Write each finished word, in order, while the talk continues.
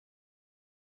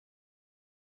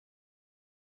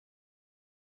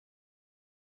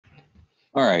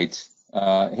All right.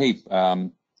 Hey,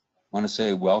 want to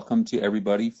say welcome to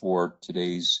everybody for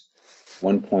today's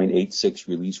 1.86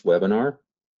 release webinar.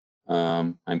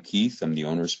 I'm Keith. I'm the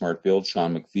owner of SmartBuild.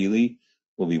 Sean McFeely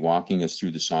will be walking us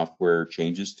through the software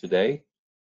changes today.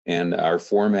 And our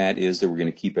format is that we're going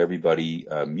to keep everybody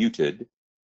muted.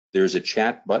 There's a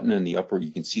chat button in the upper,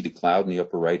 you can see the cloud in the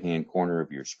upper right-hand corner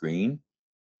of your screen.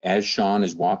 As Sean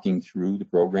is walking through the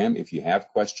program, if you have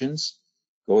questions,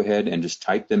 go ahead and just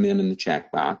type them in the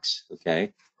chat box,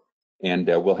 okay? And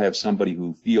we'll have somebody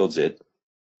who fields it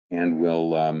and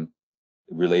will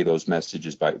relay those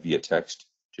messages via text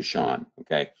to Sean,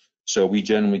 okay? So we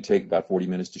generally take about 40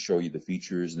 minutes to show you the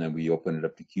features, and then we open it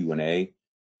up to Q&A,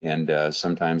 and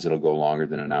sometimes it'll go longer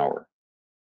than an hour.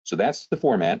 So that's the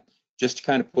format. Just to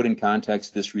kind of put in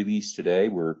context this release today,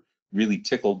 we're really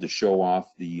tickled to show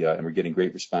off and we're getting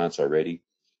great response already.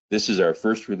 This is our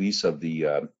first release of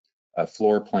the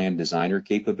floor plan designer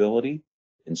capability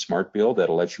in SmartBuild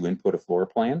that'll let you input a floor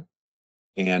plan.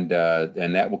 And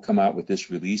that will come out with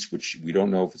this release, which we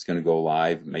don't know if it's going to go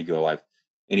live. It may go live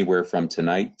anywhere from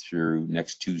tonight through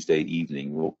next Tuesday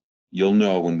evening. You'll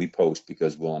know when we post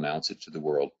because we'll announce it to the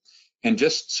world. And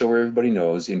just so everybody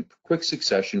knows, in quick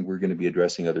succession, we're going to be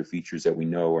addressing other features that we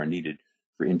know are needed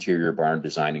for interior barn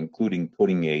design, including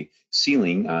putting a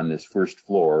ceiling on this first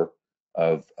floor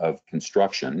of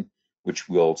construction, which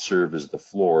will serve as the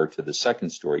floor to the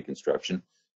second story construction.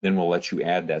 Then we'll let you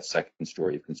add that second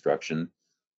story of construction,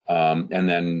 and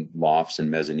then lofts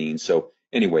and mezzanine. So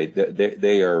anyway,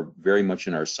 they are very much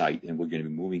in our sight, and we're going to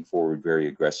be moving forward very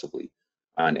aggressively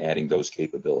on adding those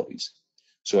capabilities.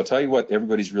 So I'll tell you what,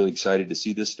 everybody's really excited to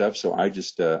see this stuff. So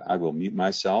I will mute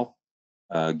myself,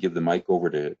 give the mic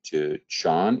over to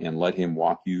Sean, and let him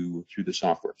walk you through the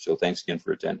software. So thanks again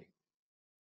for attending.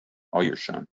 All yours,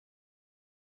 Sean.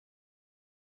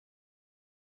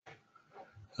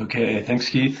 Okay, thanks,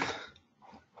 Keith.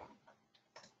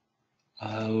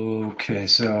 Okay,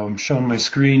 so I'm showing my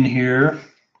screen here.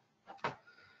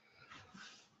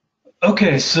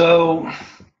 Okay, so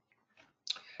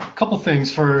a couple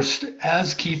things first.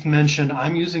 As Keith mentioned,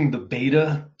 I'm using the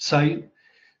beta site.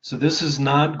 So this is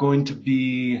not going to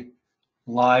be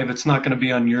live. It's not going to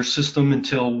be on your system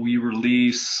until we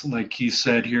release, like he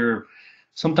said here,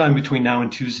 sometime between now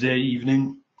and Tuesday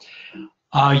evening.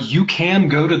 You can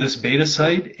go to this beta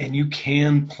site and you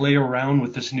can play around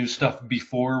with this new stuff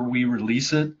before we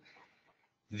release it.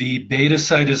 The beta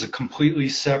site is a completely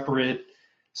separate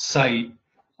site.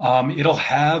 It'll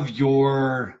have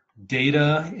your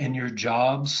data and your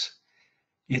jobs.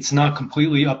 It's not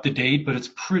completely up to date, but it's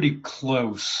pretty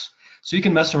close. So you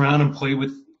can mess around and play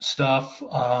with stuff,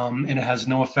 and it has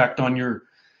no effect on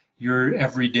your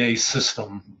everyday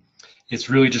system. It's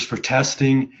really just for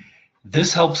testing.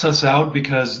 This helps us out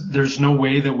because there's no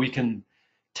way that we can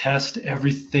test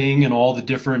everything and all the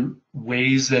different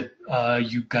ways that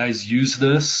you guys use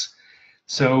this.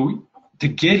 So to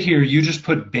get here, you just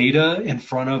put beta in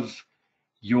front of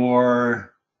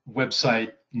your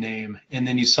website name, and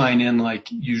then you sign in like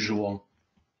usual.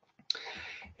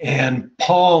 And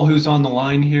Paul, who's on the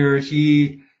line here,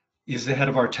 he is the head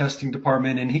of our testing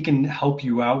department, and he can help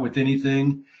you out with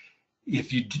anything.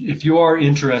 If you are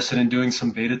interested in doing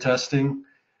some beta testing,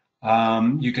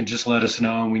 you can just let us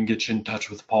know and we can get you in touch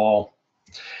with Paul.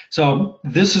 So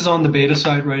this is on the beta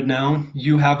site right now.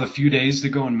 You have a few days to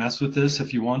go and mess with this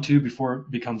if you want to before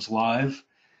it becomes live.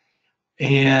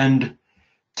 And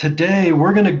today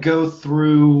we're going to go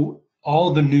through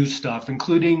all the new stuff,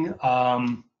 including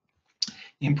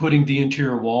inputting the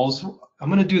interior walls. I'm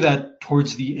going to do that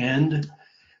towards the end.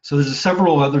 So there's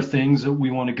several other things that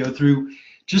we want to go through.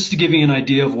 Just to give you an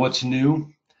idea of what's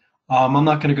new, I'm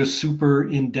not going to go super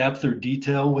in depth or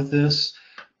detail with this,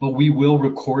 but we will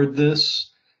record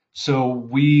this. So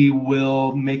we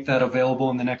will make that available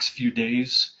in the next few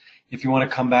days. If you want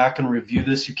to come back and review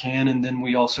this, you can. And then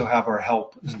we also have our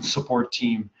help and support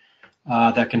team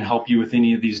that can help you with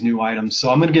any of these new items.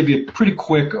 So I'm going to give you a pretty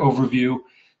quick overview.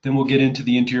 Then we'll get into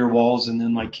the interior walls. And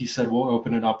then, like he said, we'll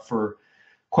open it up for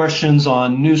questions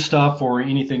on new stuff or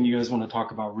anything you guys want to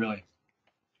talk about, really.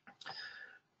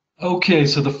 Okay,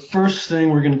 so the first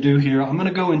thing we're going to do here, I'm going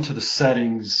to go into the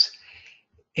settings,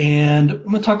 and I'm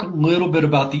going to talk a little bit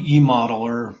about the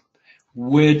eModeler,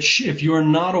 which, if you're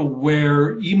not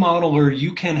aware, eModeler,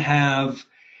 you can have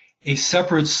a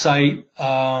separate site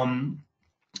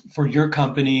for your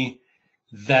company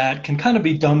that can kind of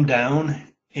be dumbed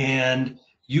down, and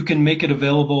you can make it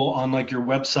available on like your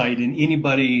website, and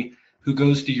anybody who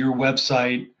goes to your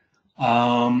website,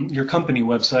 your company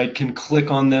website, can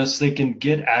click on this. They can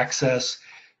get access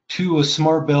to a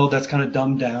SmartBuild that's kind of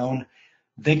dumbed down.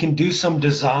 They can do some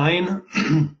design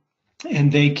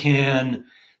and they can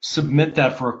submit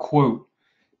that for a quote.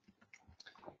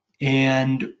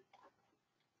 And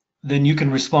then you can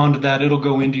respond to that. It'll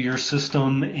go into your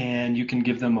system and you can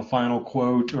give them a final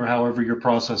quote or however your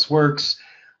process works.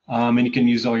 And you can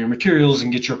use all your materials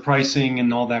and get your pricing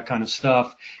and all that kind of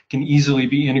stuff. It can easily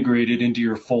be integrated into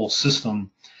your full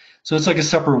system. So it's like a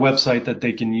separate website that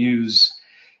they can use.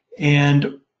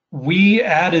 And we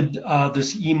added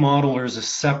this e-modeler as a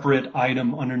separate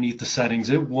item underneath the settings.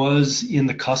 It was in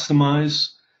the customize.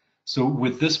 So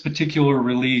with this particular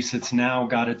release, it's now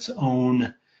got its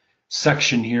own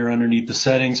section here underneath the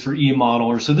settings for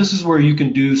e-modeler. So this is where you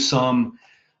can do some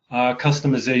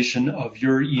customization of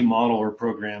your e-modeler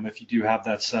program if you do have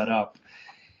that set up.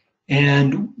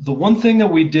 And the one thing that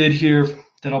we did here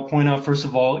that I'll point out first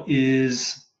of all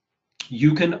is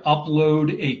you can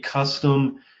upload a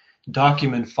custom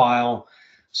document file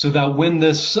so that when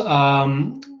this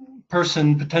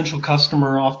potential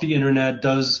customer off the internet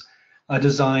does a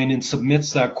design and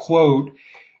submits that quote,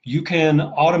 you can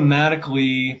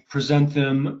automatically present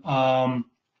them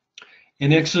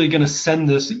and actually going to send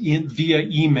this via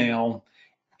email,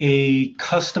 a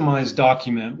customized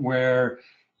document where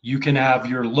you can have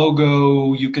your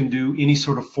logo, you can do any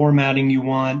sort of formatting you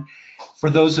want.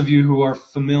 For those of you who are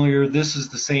familiar, this is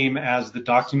the same as the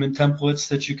document templates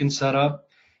that you can set up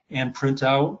and print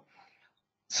out.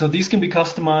 So these can be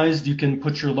customized. You can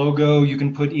put your logo, you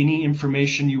can put any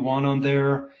information you want on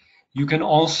there. You can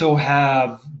also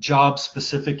have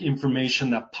job-specific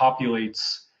information that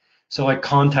populates. So like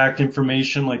contact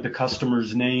information, like the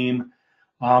customer's name,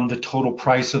 the total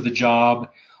price of the job,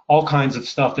 all kinds of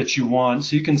stuff that you want.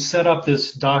 So you can set up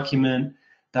this document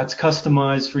that's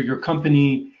customized for your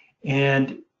company,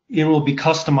 and it will be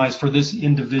customized for this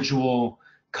individual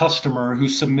customer who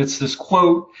submits this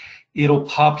quote. It'll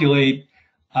populate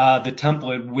the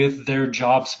template with their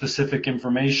job-specific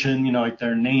information, you know, like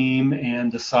their name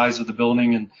and the size of the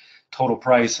building and total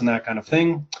price and that kind of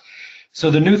thing. So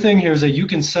the new thing here is that you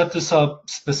can set this up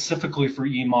specifically for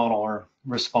e-modeler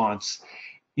response.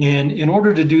 And in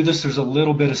order to do this, there's a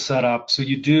little bit of setup. So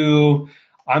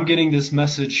I'm getting this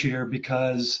message here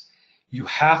because you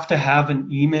have to have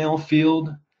an email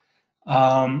field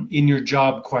in your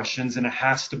job questions, and it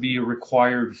has to be a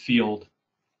required field.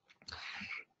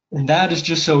 And that is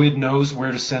just so it knows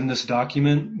where to send this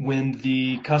document. When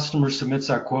the customer submits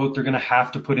that quote, they're going to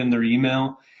have to put in their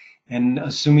email. And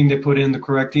assuming they put in the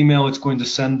correct email, it's going to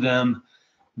send them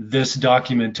this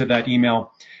document to that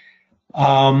email.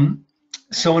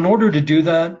 So in order to do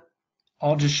that,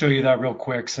 I'll just show you that real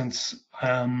quick since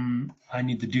I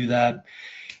need to do that.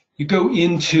 You go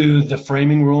into the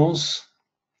framing rules,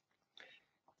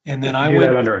 and then I do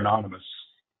that under anonymous.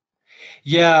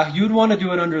 Yeah, you'd want to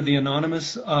do it under the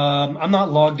anonymous. I'm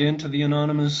not logged into the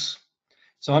anonymous,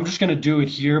 so I'm just going to do it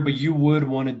here, but you would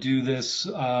want to do this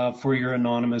for your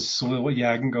anonymous. So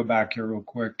yeah, I can go back here real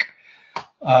quick.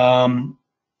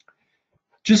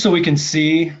 Just so we can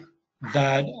see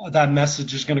that that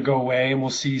message is going to go away, and we'll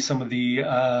see some of the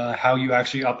how you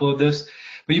actually upload this.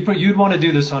 But you'd want to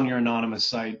do this on your anonymous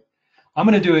site. I'm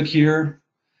going to do it here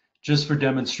just for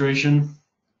demonstration.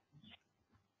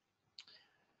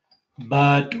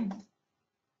 But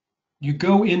you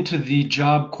go into the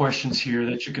job questions here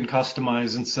that you can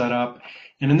customize and set up.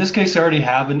 And in this case, I already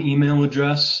have an email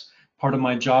address, part of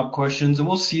my job questions, and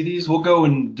we'll see these. We'll go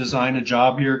and design a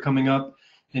job here coming up,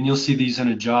 and you'll see these in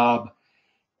a job.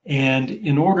 And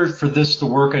in order for this to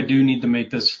work, I do need to make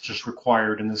this just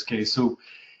required in this case. So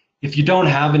if you don't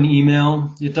have an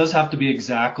email, it does have to be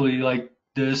exactly like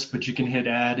this, but you can hit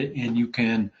add and you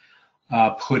can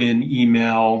put in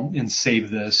email and save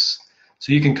this.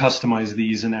 So you can customize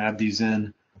these and add these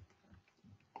in.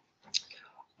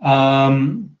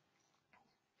 The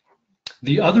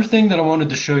other thing that I wanted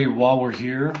to show you while we're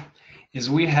here is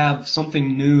we have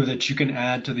something new that you can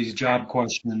add to these job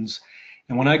questions.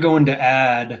 And when I go into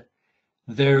add,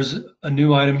 there's a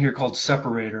new item here called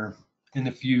separator. And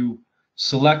if you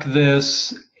select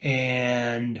this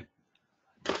and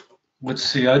let's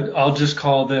see, I'll just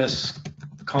call this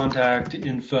contact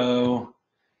info,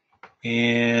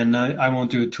 and I won't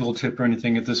do a tooltip or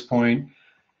anything at this point.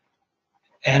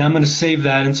 And I'm going to save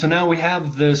that. And so now we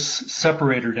have this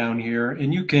separator down here,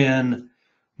 and you can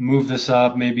move this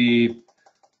up. Maybe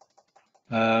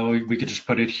we could just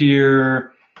put it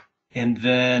here, and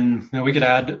then we could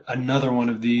add another one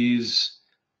of these.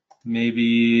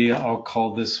 Maybe I'll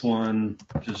call this one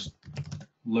just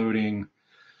loading.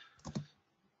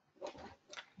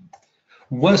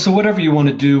 So whatever you want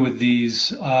to do with these,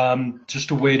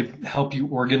 just a way to help you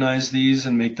organize these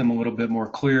and make them a little bit more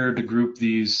clear, to group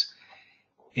these.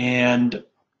 And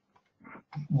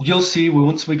you'll see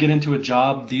once we get into a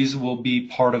job, these will be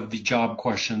part of the job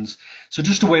questions. So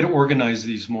just a way to organize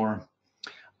these more.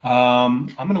 I'm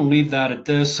going to leave that at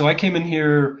this. So I came in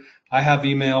here, I have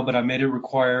email, but I made it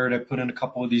required. I put in a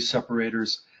couple of these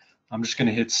separators. I'm just going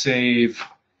to hit save,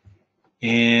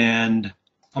 and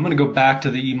I'm going to go back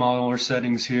to the e-modeler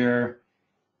settings here,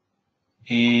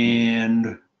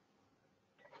 and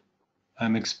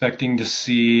I'm expecting to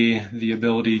see the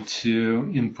ability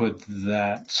to input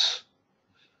that.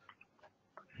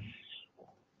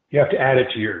 You have to add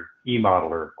it to your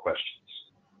e-modeler questions.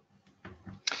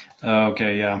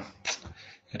 Okay, yeah,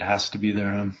 it has to be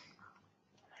there.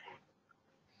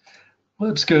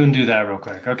 Let's go and do that real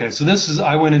quick. Okay, so this is,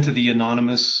 I went into the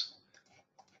anonymous.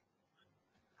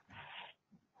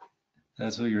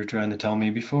 That's what you were trying to tell me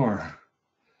before.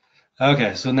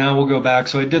 Okay, so now we'll go back.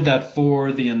 So I did that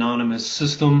for the anonymous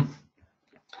system.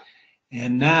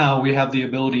 And now we have the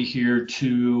ability here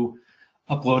to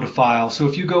upload a file. So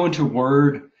if you go into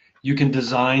Word, you can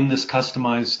design this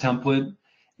customized template.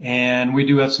 And we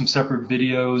do have some separate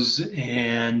videos,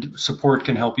 and support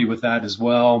can help you with that as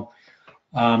well.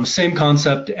 Same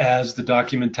concept as the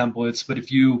document templates, but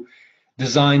if you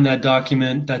design that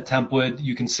document, that template,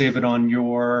 you can save it on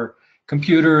your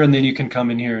computer, and then you can come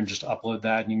in here and just upload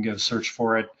that, and you can go search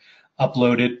for it,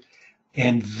 upload it,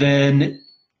 and then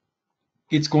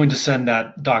it's going to send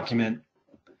that document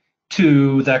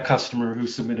to that customer who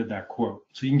submitted that quote.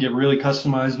 So you can get really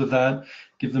customized with that,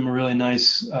 give them a really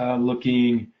nice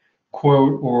looking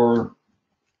quote or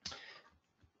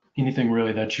anything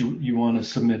really that you want to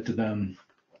submit to them.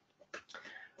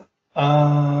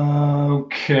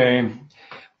 Okay,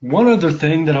 one other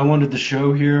thing that I wanted to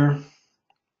show here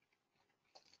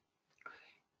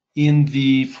in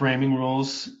the framing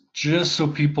rules, just so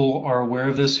people are aware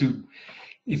of this,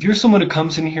 if you're someone who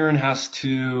comes in here and has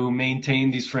to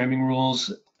maintain these framing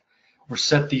rules or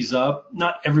set these up,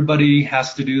 not everybody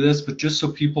has to do this, but just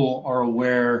so people are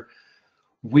aware,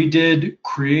 we did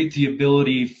create the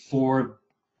ability for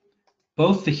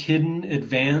both the hidden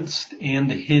advanced and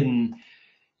the hidden.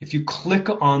 If you click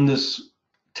on this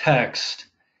text,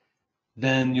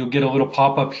 then you'll get a little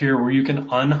pop-up here where you can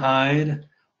unhide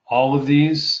all of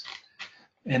these.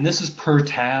 And this is per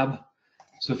tab.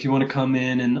 So if you want to come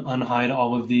in and unhide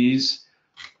all of these,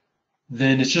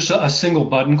 then it's just a single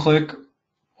button click,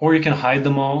 or you can hide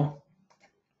them all.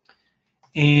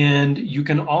 And you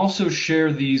can also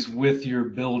share these with your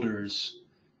builders.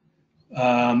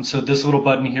 So this little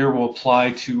button here will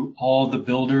apply to all the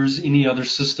builders, any other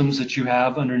systems that you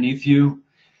have underneath you.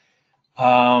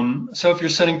 So if you're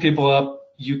setting people up,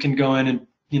 you can go in and,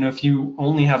 if you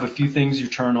only have a few things you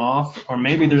turn off, or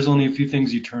maybe there's only a few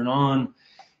things you turn on,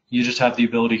 you just have the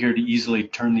ability here to easily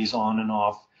turn these on and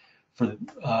off for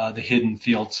the hidden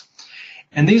fields.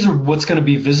 And these are what's going to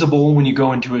be visible when you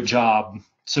go into a job.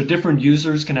 So different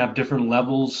users can have different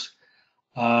levels.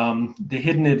 The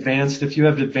hidden advanced, if you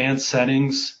have advanced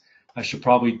settings, I should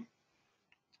probably,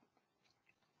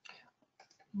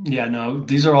 yeah, no,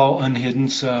 these are all unhidden.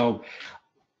 So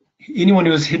anyone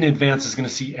who has hidden advanced is going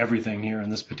to see everything here in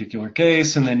this particular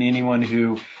case. And then anyone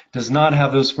who does not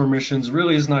have those permissions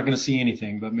really is not going to see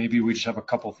anything, but maybe we just have a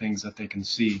couple things that they can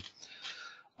see.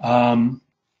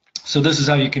 So this is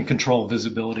how you can control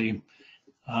visibility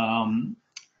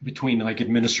between like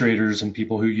administrators and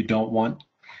people who you don't want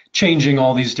changing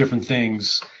all these different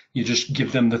things. You just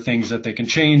give them the things that they can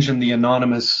change, and the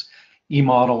anonymous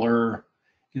e-modeler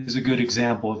is a good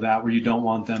example of that, where you don't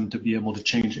want them to be able to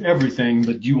change everything,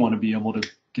 but you want to be able to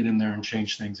get in there and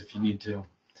change things if you need to.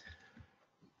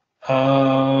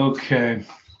 Okay.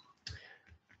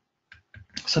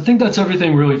 So I think that's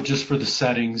everything really just for the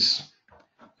settings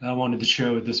that I wanted to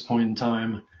show at this point in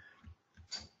time.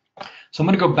 So I'm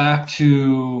going to go back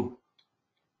to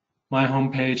my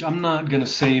home page. I'm not going to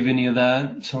save any of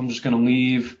that, so I'm just going to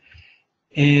leave.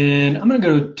 And I'm going to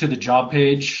go to the job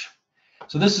page.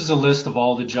 So this is a list of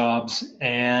all the jobs.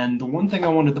 And the one thing I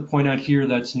wanted to point out here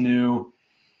that's new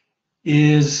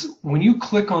is when you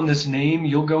click on this name,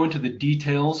 you'll go into the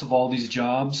details of all these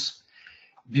jobs.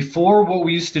 Before, what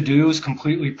we used to do is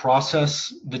completely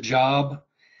process the job.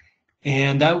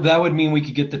 And that would mean we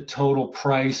could get the total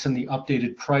price and the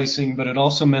updated pricing, but it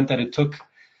also meant that it took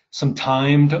some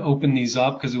time to open these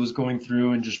up because it was going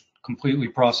through and just completely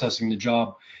processing the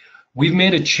job. We've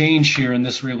made a change here in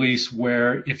this release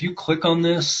where if you click on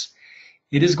this,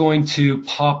 it is going to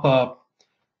pop up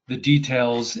the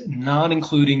details, not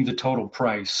including the total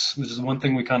price, which is one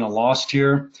thing we kind of lost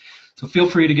here. So feel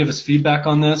free to give us feedback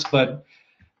on this, but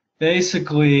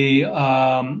basically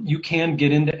you can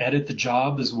get in to edit the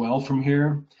job as well from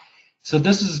here. So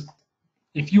this is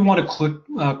if you want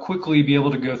to quickly be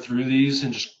able to go through these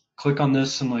and just click on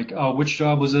this and like, oh, which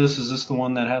job was this? Is this the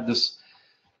one that had this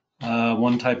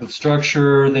one type of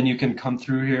structure? Then you can come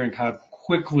through here and kind of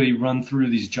quickly run through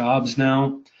these jobs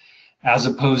now, as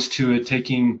opposed to it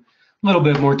taking a little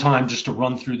bit more time just to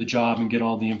run through the job and get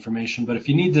all the information. But if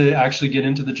you need to actually get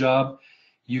into the job,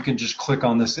 you can just click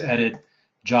on this edit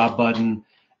job button.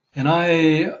 And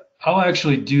I'll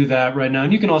actually do that right now.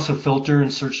 And you can also filter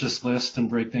and search this list and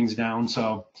break things down.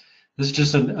 So this is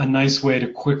just a nice way to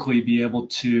quickly be able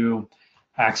to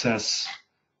access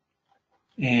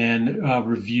and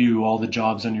review all the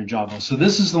jobs on your job list. So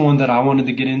this is the one that I wanted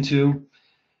to get into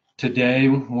today.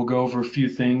 We'll go over a few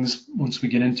things once we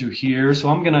get into here. So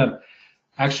I'm gonna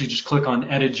actually just click on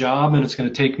edit job, and it's gonna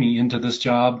take me into this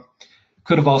job.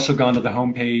 Could have also gone to the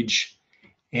home page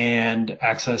and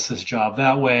access this job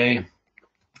that way,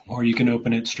 or you can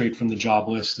open it straight from the job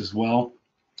list as well.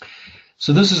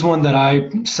 So this is one that I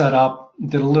set up,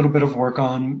 did a little bit of work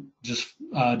on just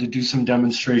to do some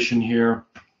demonstration here.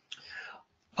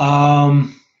 So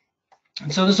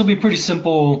this will be pretty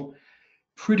simple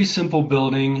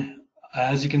building.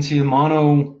 As you can see, a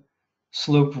mono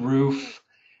slope roof,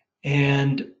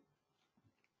 and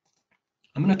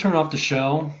I'm going to turn off the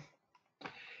shell.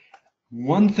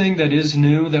 One thing that is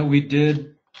new that we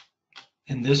did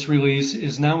in this release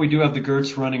is now we do have the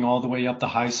girts running all the way up the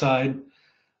high side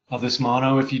of this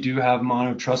mono. If you do have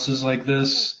mono trusses like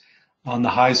this, on the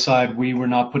high side we were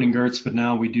not putting girts, but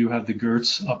now we do have the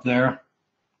girts up there.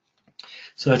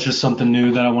 So that's just something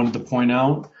new that I wanted to point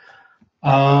out.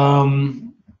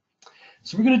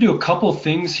 So we're going to do a couple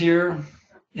things here,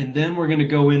 and then we're going to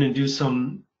go in and do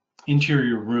some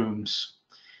interior rooms.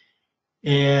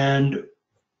 And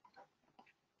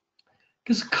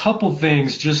just a couple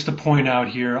things just to point out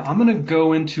here. I'm going to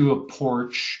go into a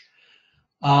porch.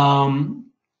 I'm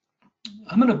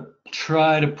going to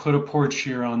try to put a porch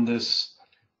here on this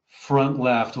front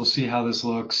left. We'll see how this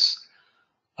looks.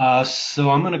 So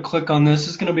I'm going to click on this.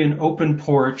 It's going to be an open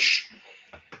porch.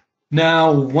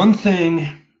 Now, one thing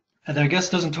that I guess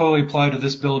doesn't totally apply to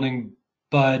this building,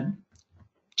 but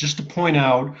just to point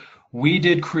out, we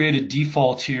did create a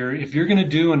default here. If you're going to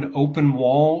do an open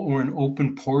wall or an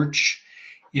open porch,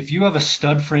 if you have a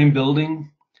stud frame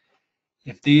building,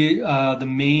 if the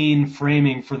main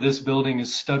framing for this building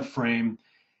is stud frame,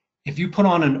 if you put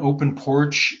on an open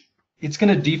porch, it's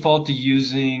going to default to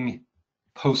using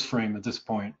post frame at this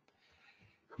point.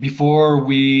 Before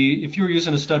if you were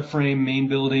using a stud frame main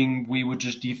building, we would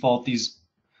just default these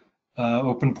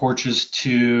open porches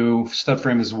to stud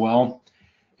frame as well.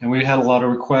 And we had a lot of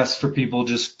requests for people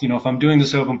just, if I'm doing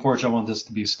this open porch, I want this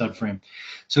to be a stud frame.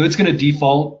 So it's going to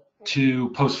default to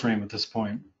post frame at this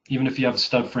point, even if you have a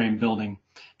stud frame building.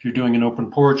 If you're doing an open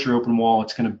porch or open wall,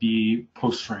 it's going to be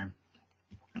post frame.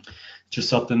 Just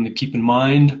something to keep in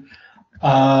mind.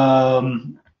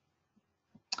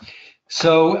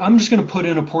 So I'm just going to put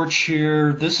in a porch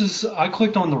here. I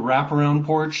clicked on the wraparound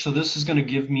porch, so this is going to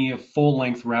give me a full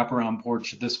length wraparound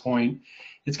porch at this point.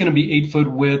 It's going to be 8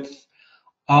 foot width.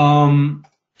 And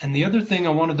the other thing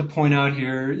I wanted to point out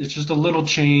here is just a little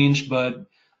change, but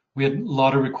we had a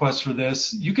lot of requests for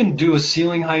this. You can do a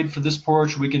ceiling height for this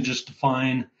porch. We can just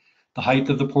define the height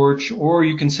of the porch, or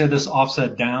you can set this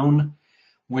offset down,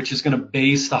 which is going to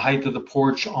base the height of the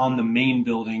porch on the main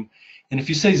building. And if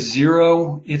you say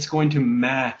 0, it's going to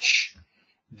match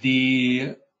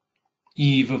the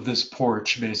eave of this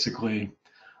porch, basically.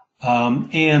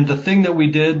 And the thing that we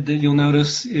did that you'll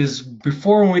notice is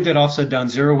before when we did offset down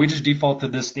 0, we just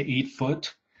defaulted this to 8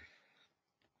 foot.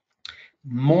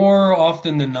 More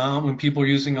often than not, when people are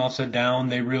using offset down,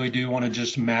 they really do want to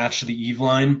just match the eave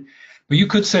line. But you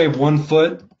could say 1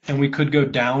 foot, and we could go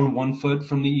down 1 foot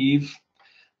from the eave.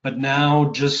 But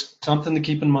now, just something to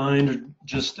keep in mind, or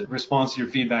just in response to your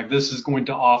feedback, this is going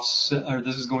to offset, or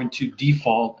this is going to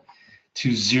default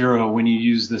to 0 when you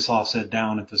use this offset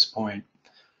down at this point.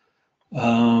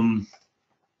 I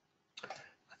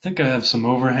think I have some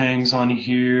overhangs on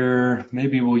here.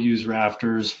 Maybe we'll use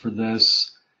rafters for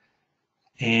this.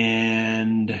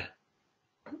 And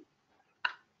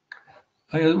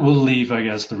we'll leave, I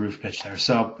guess, the roof pitch there.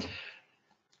 So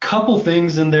couple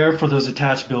things in there for those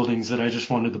attached buildings that I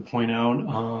just wanted to point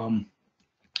out.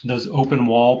 Those open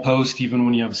wall posts, even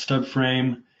when you have a stud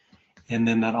frame, and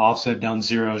then that offset down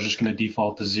 0 is just going to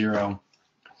default to 0.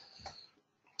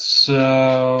 So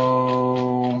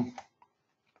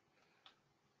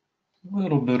a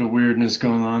little bit of weirdness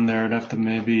going on there. I'd have to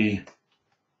maybe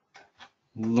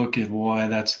look at why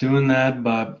that's doing that,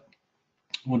 but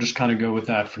we'll just kind of go with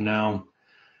that for now.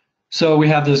 So we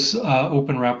have this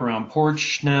open wraparound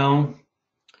porch now.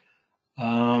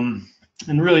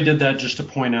 And really did that just to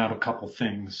point out a couple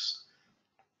things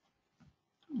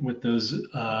with those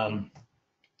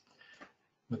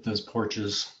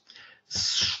porches.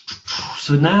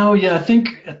 So now, yeah, I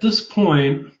think at this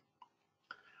point,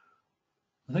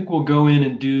 I think we'll go in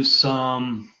and do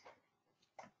some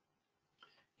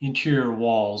interior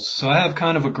walls. So I have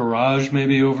kind of a garage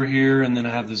maybe over here, and then I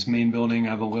have this main building.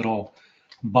 I have a little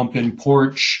bump-in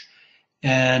porch,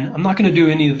 and I'm not going to do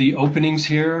any of the openings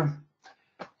here.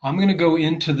 I'm going to go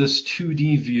into this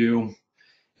 2D view,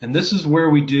 and this is where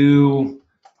we do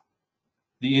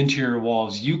the interior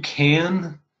walls. You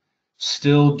can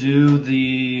still do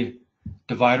the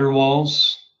divider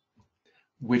walls,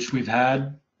 which we've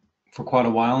had for quite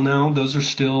a while now. Those are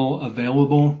still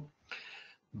available,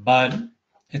 but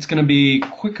it's going to be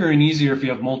quicker and easier if you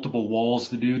have multiple walls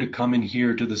to do to come in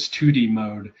here to this 2D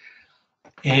mode.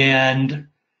 And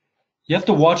you have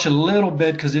to watch a little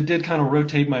bit because it did kind of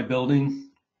rotate my building,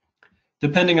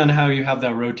 depending on how you have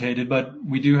that rotated, but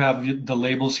we do have the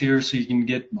labels here so you can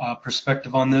get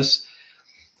perspective on this.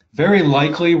 Very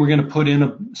likely we're going to put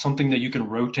in something that you can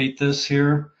rotate this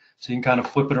here, so you can kind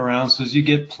of flip it around. So as you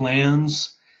get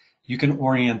plans, you can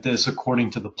orient this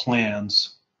according to the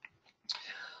plans.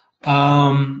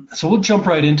 So we'll jump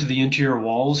right into the interior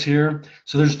walls here.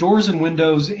 So there's doors and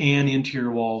windows and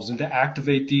interior walls, and to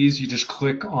activate these, you just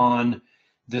click on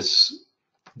this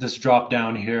drop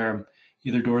down here,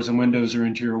 either doors and windows or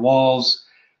interior walls.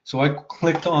 So I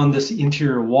clicked on this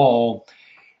interior wall,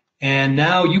 and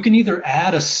now you can either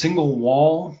add a single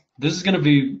wall. This is going to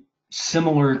be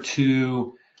similar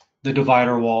to the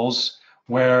divider walls,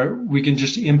 where we can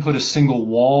just input a single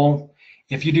wall.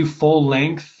 If you do full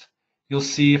length, you'll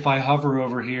see if I hover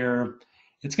over here,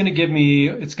 it's going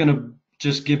to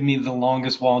just give me the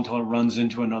longest wall until it runs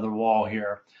into another wall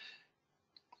here.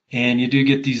 And you do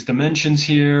get these dimensions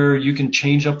here. You can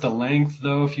change up the length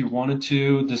though if you wanted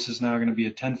to. This is now going to be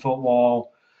a 10-foot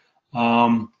wall.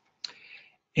 And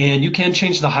you can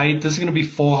change the height. This is going to be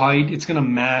full height. It's going to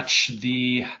match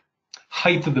the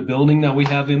height of the building that we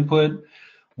have input.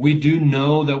 We do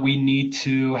know that we need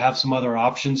to have some other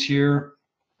options here.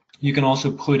 You can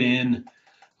also put in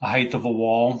a height of a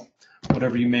wall,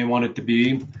 whatever you may want it to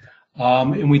be.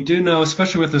 And we do know,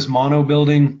 especially with this mono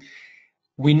building,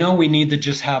 we know we need to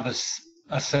just have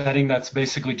a setting that's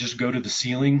basically just go to the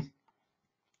ceiling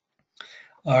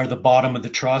or the bottom of the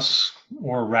truss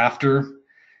or rafter,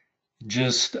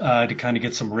 just to kind of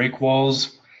get some rake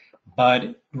walls.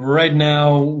 But right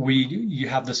now you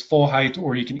have this full height,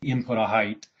 or you can input a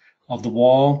height of the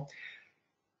wall.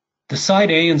 The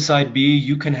side A and side B,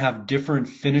 you can have different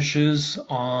finishes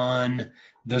on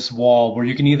this wall, where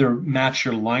you can either match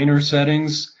your liner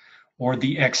settings or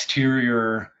the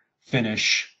exterior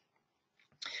finish.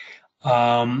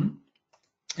 And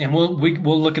we'll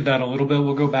look at that a little bit.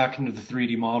 We'll go back into the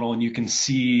 3D model, and you can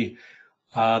see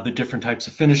the different types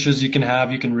of finishes you can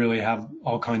have. You can really have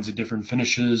all kinds of different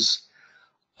finishes.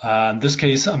 In this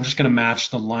case, I'm just going to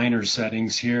match the liner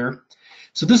settings here.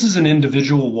 So this is an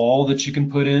individual wall that you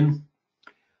can put in.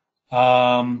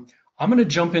 I'm going to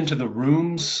jump into the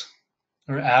rooms,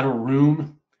 or add a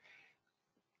room,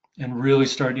 and really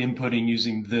start inputting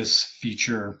using this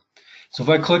feature. So if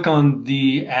I click on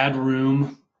the add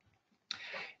room,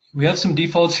 we have some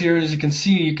defaults here. As you can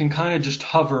see, you can kind of just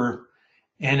hover,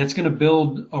 and it's going to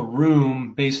build a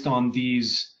room based on the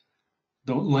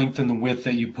length and the width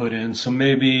that you put in. So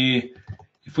maybe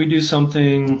if we do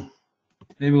something,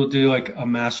 maybe we'll do like a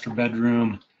master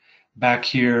bedroom back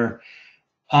here.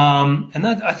 And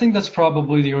I think that's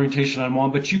probably the orientation I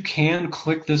want, but you can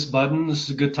click this button. This is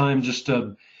a good time just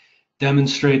to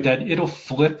demonstrate that it'll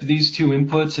flip these two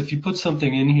inputs. If you put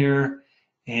something in here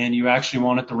and you actually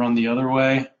want it to run the other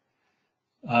way,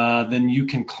 then you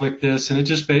can click this, and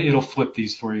it'll flip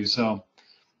these for you. So,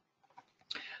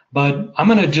 but I'm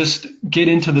going to just get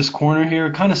into this corner here.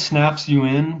 It kind of snaps you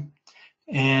in,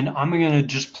 and I'm going to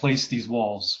just place these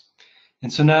walls.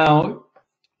 And so now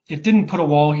it didn't put a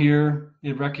wall here.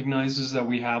 It recognizes that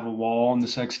we have a wall on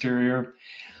this exterior.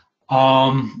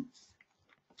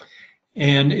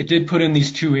 And it did put in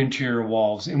these two interior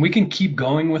walls, and we can keep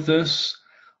going with this.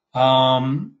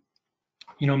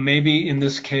 Maybe in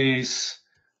this case,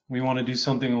 we want to do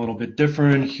something a little bit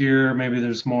different here. Maybe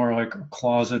there's more like a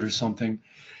closet or something.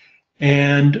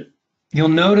 And you'll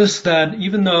notice that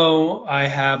even though I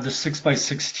have the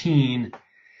 6x16,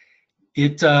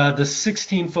 the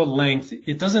 16-foot length,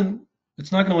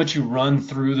 it's not going to let you run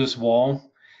through this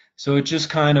wall. So it just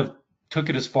kind of took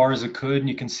it as far as it could, and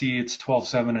you can see it's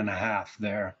 12.7.5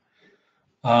 there.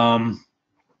 And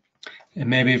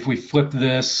maybe if we flip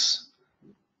this,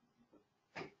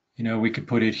 You know, we could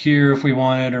put it here if we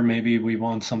wanted, or maybe we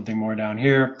want something more down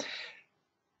here.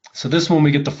 So this one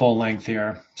we get the full length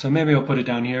here. So maybe I'll put it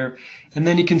down here. And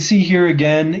then you can see here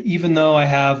again, even though I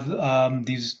have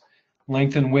these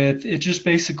length and width, it just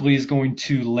basically is going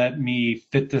to let me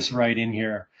fit this right in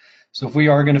here. So if we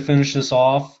are going to finish this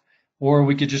off, or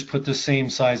we could just put the same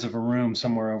size of a room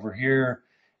somewhere over here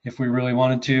if we really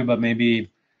wanted to, but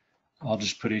maybe I'll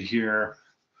just put it here.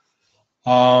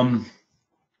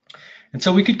 And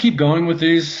so we could keep going with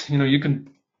these. You know, you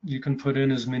can put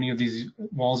in as many of these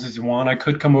walls as you want. I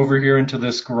could come over here into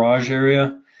this garage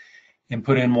area and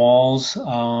put in walls.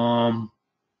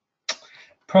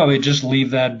 Probably just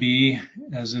leave that be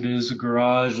as it is a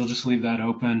garage. We'll just leave that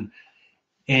open.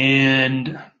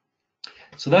 And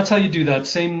so that's how you do that.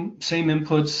 Same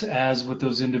inputs as with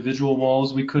those individual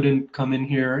walls. We could come in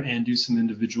here and do some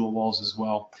individual walls as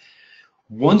well.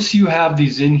 Once you have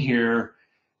these in here,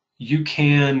 you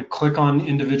can click on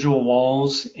individual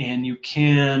walls and you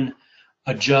can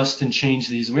adjust and change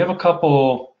these. We have a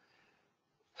couple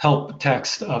help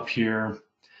text up here.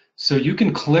 So you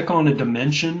can click on a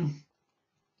dimension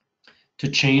to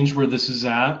change where this is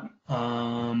at.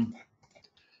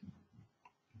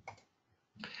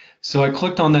 So I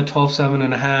clicked on that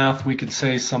 12.7.5. We could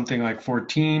say something like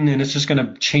 14, and it's just going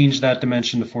to change that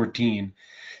dimension to 14.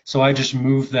 So I just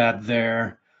moved that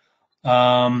there.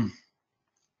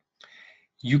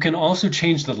 You can also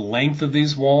change the length of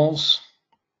these walls.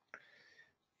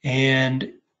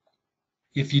 And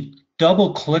if you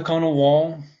double click on a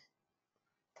wall,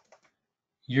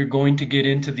 you're going to get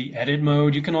into the edit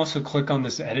mode. You can also click on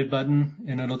this edit button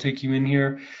and it'll take you in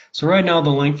here. So right now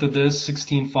the length of this,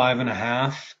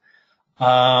 16.5.5.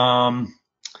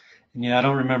 Yeah, I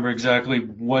don't remember exactly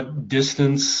what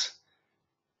distance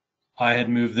I had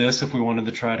moved this if we wanted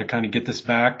to try to kind of get this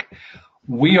back.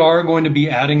 We are going to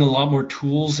be adding a lot more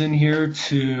tools in here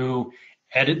to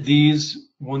edit these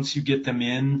once you get them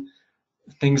in.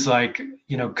 Things like,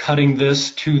 you know, cutting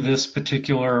this to this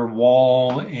particular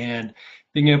wall and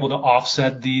being able to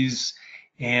offset these,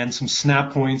 and some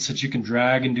snap points that you can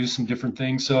drag and do some different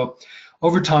things. So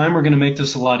over time, we're going to make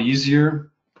this a lot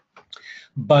easier.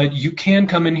 But you can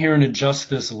come in here and adjust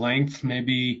this length.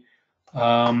 Maybe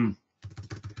we'll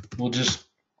just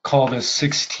call this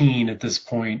 16 at this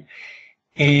point.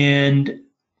 And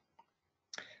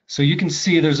so you can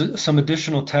see there's some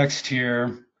additional text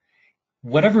here.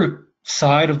 Whatever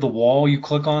side of the wall you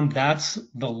click on, that's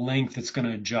the length it's going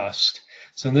to adjust.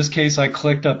 So in this case, I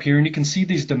clicked up here and you can see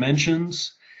these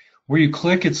dimensions. Where you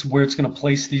click, it's where it's going to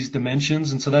place these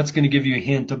dimensions. And so that's going to give you a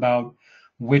hint about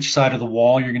which side of the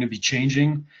wall you're going to be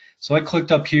changing. So I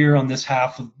clicked up here on this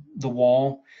half of the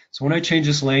wall. So when I change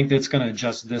this length, it's going to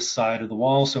adjust this side of the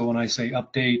wall. So when I say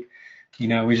update, you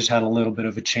know, we just had a little bit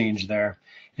of a change there.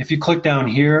 If you click down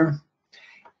here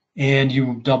and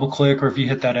you double click, or if you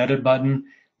hit that edit button,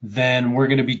 then we're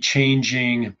going to be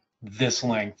changing this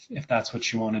length if that's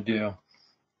what you want to do.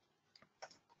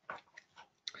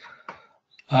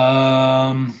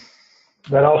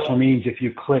 That also means if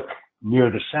you click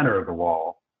near the center of the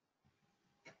wall.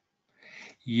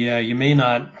 Yeah, you may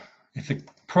not, if the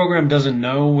program doesn't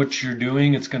know what you're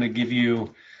doing, it's going to give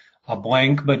you a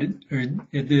blank, but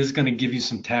it is going to give you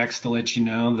some text to let you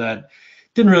know that it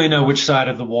didn't really know which side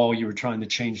of the wall you were trying to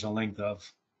change the length of.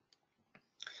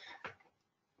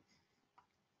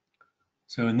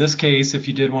 So in this case, if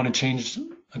you did want to change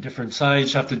a different side,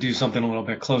 you have to do something a little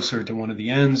bit closer to one of the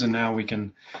ends, and now we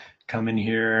can come in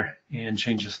here and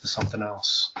change this to something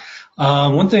else.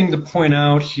 One thing to point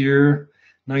out here,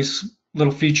 nice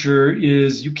little feature,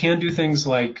 is you can do things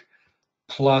like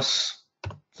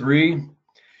 +3,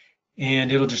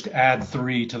 and it'll just add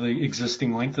 3 to the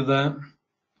existing length of that.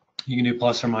 You can do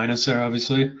plus or minus there,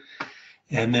 obviously.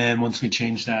 And then once we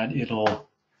change that, it'll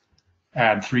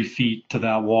add 3 feet to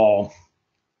that wall.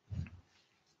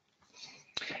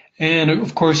 And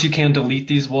of course, you can delete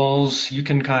these walls. You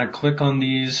can kind of click on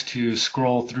these to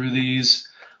scroll through these.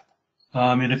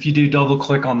 And if you do double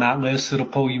click on that list, it'll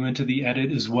pull you into the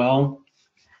edit as well.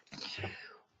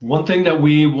 One thing that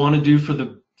we want to do for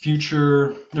the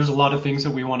future, there's a lot of things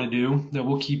that we want to do that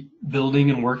we'll keep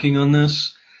building and working on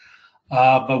this.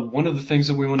 But one of the things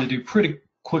that we want to do pretty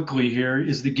quickly here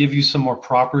is to give you some more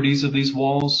properties of these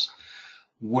walls,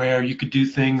 where you could do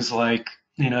things like,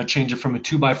 you know, change it from a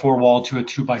 2x4 wall to a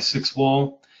 2x6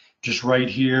 wall, just right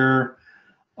here.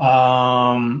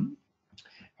 Or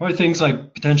things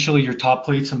like potentially your top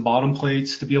plates and bottom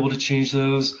plates, to be able to change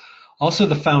those. Also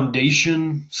the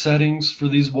foundation settings for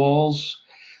these walls.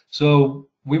 So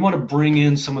we want to bring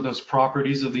in some of those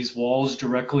properties of these walls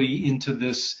directly into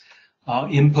this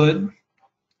input.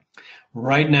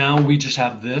 Right now, we just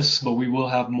have this, but we will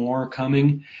have more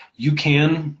coming. You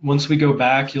can, once we go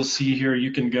back, you'll see here,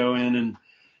 you can go in and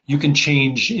you can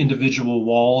change individual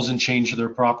walls and change their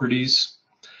properties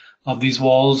of these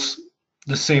walls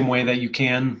the same way that you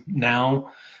can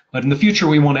now. But in the future,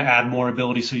 we want to add more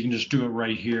ability, so you can just do it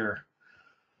right here.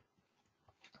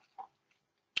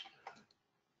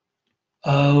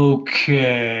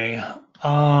 Okay.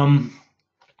 So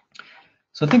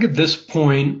I think at this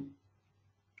point,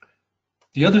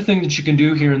 the other thing that you can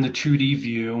do here in the 2D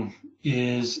view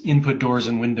is input doors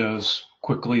and windows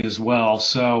quickly as well.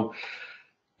 So,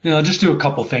 I'll just do a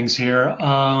couple things here.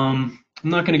 I'm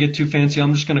not going to get too fancy.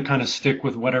 I'm just going to kind of stick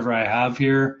with whatever I have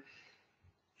here.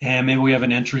 And maybe we have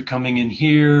an entry coming in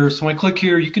here. So when I click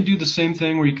here, you can do the same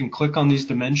thing where you can click on these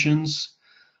dimensions.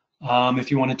 If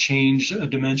you want to change a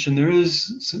dimension,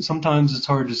 sometimes it's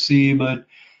hard to see, but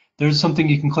there's something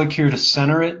you can click here to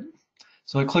center it.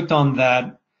 So I clicked on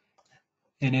that,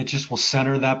 and it just will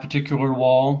center that particular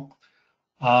wall.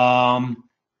 And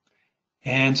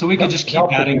so we could just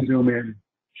keep adding. Zoom in,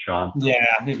 Sean.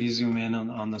 Yeah, if you zoom in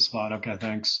on the spot. Okay,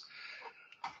 thanks.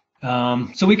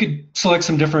 So we could select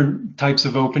some different types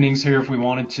of openings here if we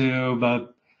wanted to,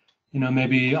 but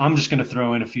maybe I'm just going to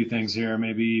throw in a few things here.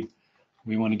 Maybe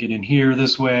we want to get in here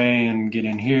this way and get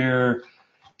in here,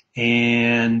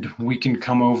 and we can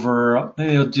come over.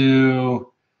 Maybe I'll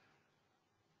do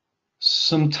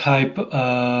some type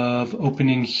of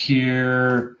opening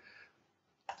here.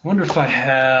 I wonder if do I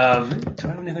have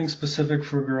anything specific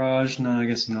for garage? No, I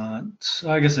guess not.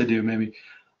 I guess I do, maybe.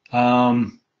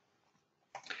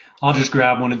 I'll just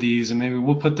grab one of these, and maybe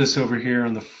we'll put this over here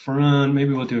on the front.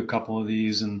 Maybe we'll do a couple of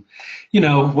these, and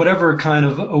whatever kind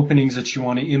of openings that you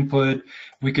want to input,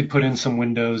 we could put in some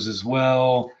windows as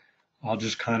well. I'll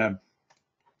just kind of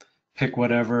pick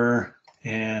whatever,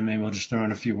 and maybe we'll just throw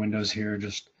in a few windows here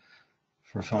just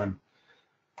for fun.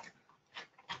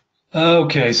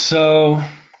 Okay, so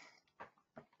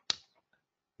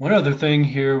one other thing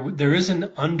here, there is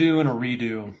an undo and a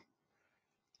redo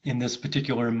in this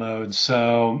particular mode.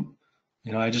 So,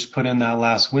 I just put in that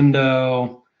last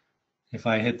window. If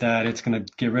I hit that, it's going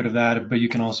to get rid of that, but you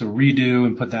can also redo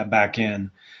and put that back in.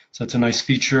 So it's a nice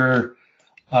feature.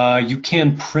 You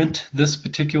can print this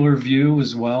particular view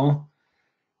as well.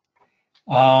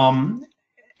 And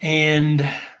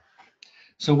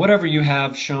so whatever you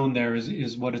have shown there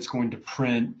is what it's going to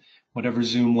print, whatever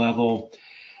zoom level.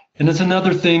 And it's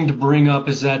another thing to bring up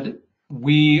is that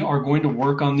we are going to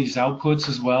work on these outputs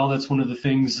as well. That's one of the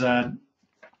things that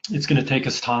it's going to take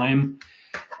us time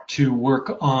to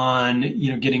work on,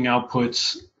 getting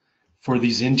outputs for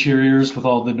these interiors with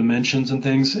all the dimensions and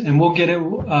things. And we'll get it,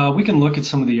 we can look at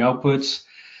some of the outputs,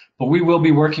 but we will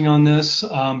be working on this.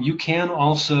 You can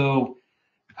also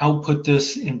output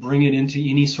this and bring it into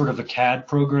any sort of a CAD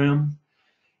program,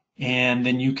 and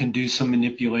then you can do some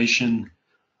manipulation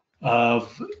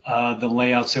of the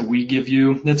layouts that we give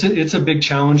you. It's a big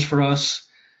challenge for us,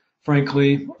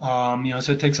 frankly. So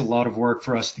it takes a lot of work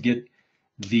for us to get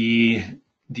the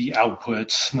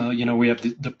outputs. We have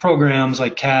the programs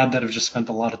like CAD that have just spent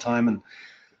a lot of time and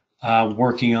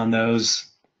working on those.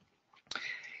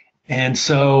 And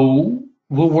so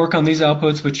we'll work on these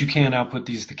outputs, but you can output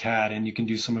these to CAD, and you can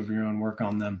do some of your own work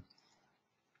on them.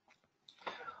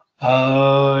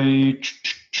 I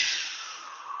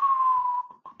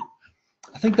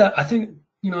think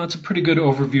it's a pretty good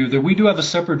overview. That we do have a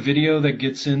separate video that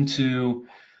gets into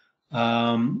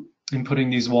inputting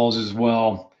these walls as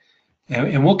well,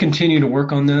 and we'll continue to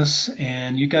work on this.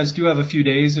 And you guys do have a few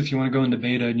days if you want to go into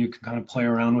beta, and you can kind of play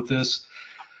around with this.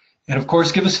 And of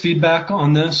course, give us feedback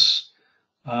on this.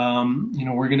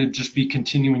 We're going to just be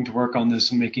continuing to work on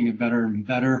this and making it better and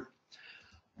better.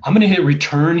 I'm going to hit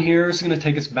return here. It's going to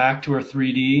take us back to our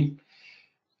 3D.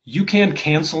 You can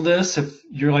cancel this if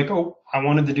you're like, oh, I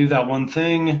wanted to do that one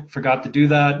thing, forgot to do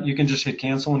that. You can just hit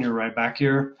cancel and you're right back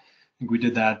here. I think we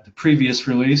did that the previous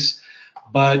release.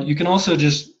 But you can also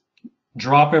just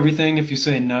drop everything. If you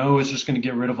say no, it's just going to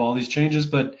get rid of all these changes.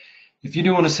 But if you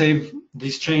do want to save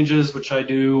these changes, which I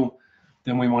do,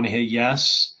 then we want to hit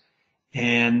yes.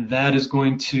 And that is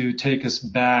going to take us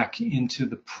back into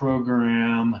the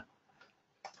program.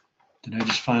 Did I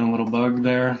just find a little bug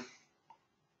there?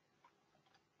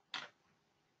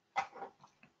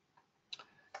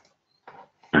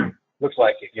 Looks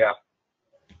like it, yeah.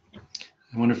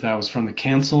 I wonder if that was from the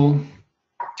cancel.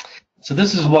 So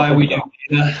this is why we do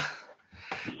beta.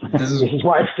 This is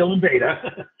why it's still in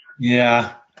beta.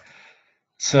 Yeah.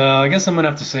 So I guess I'm going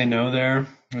to have to say no there,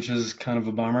 which is kind of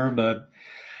a bummer, but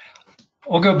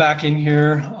I'll go back in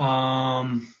here.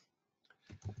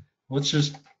 Let's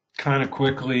just kind of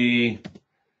quickly,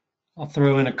 I'll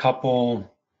throw in a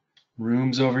couple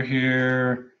rooms over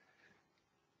here.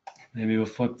 Maybe we'll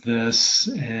flip this,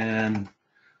 and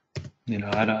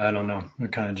I don't know. We're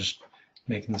kind of just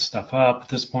making this stuff up at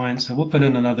this point. So we'll put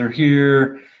in another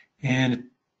here, and it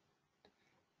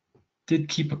did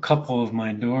keep a couple of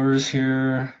my doors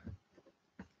here.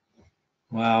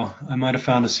 Wow, I might have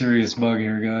found a serious bug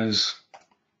here, guys.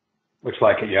 Looks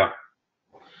like it, yeah.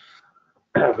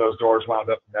 Those doors wound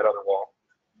up in that other wall.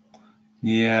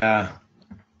 Yeah.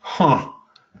 Huh.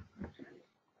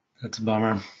 That's a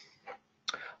bummer.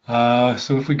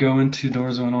 So if we go into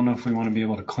doors, I don't know if we want to be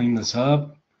able to clean this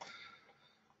up.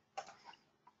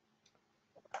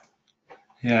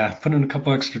 Yeah, put in a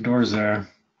couple extra doors there.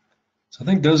 So I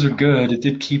think those are good. It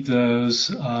did keep those.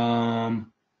 Got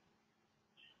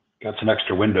some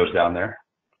extra windows down there.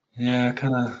 Yeah,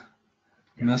 kind of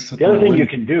messed with The other my thing you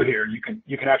window. can do here,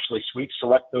 you can actually sweep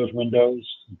select those windows.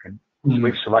 You can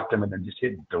sweep select them and then just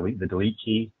hit the delete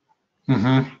key.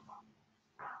 Mm-hmm.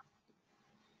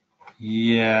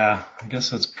 Yeah, I guess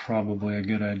that's probably a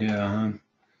good idea, huh?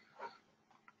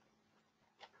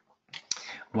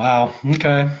 Wow,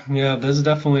 okay. Yeah, this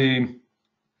definitely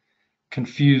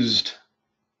confused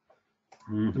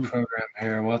the program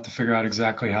here. We'll have to figure out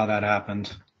exactly how that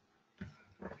happened.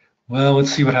 Well,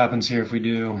 let's see what happens here if we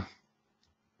do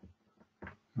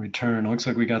return. Looks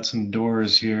like we got some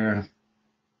doors here.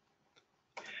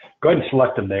 Go ahead and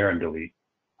select them there and delete.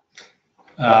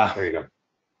 There you go.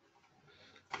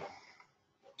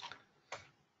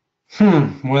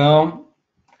 Well,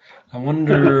 I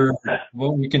wonder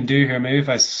what we can do here. Maybe if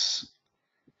I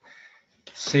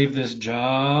save this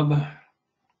job.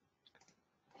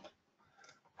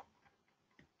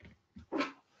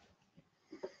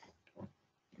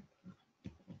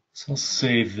 So I'll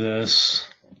save this.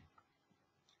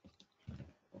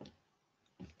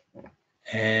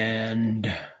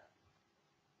 And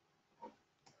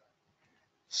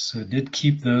so it did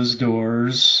keep those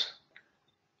doors.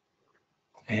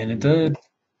 And it did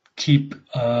keep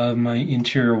my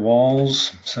interior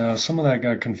walls. So some of that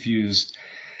got confused.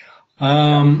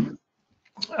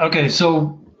 Okay,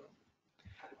 so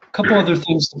a couple other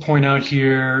things to point out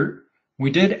here.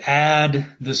 We did add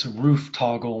this roof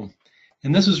toggle,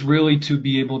 and this is really to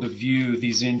be able to view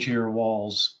these interior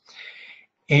walls.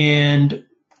 And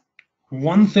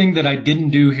one thing that I didn't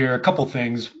do here, a couple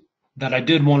things that I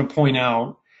did want to point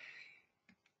out,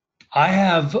 I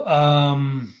have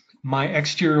my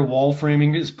exterior wall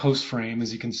framing is post frame,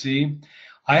 as you can see.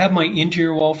 I have my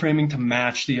interior wall framing to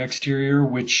match the exterior,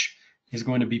 which is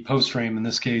going to be post frame in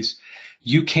this case.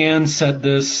 You can set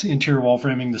this interior wall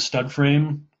framing to stud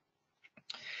frame.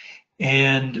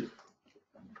 And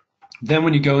then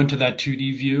when you go into that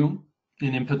 2D view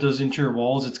and input those interior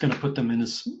walls, it's going to put them in a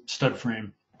stud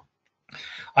frame.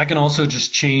 I can also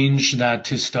just change that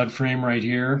to stud frame right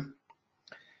here.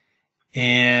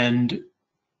 And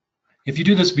if you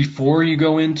do this before you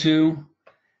go into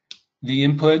the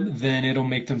input, then it'll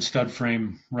make them stud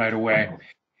frame right away.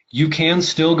 You can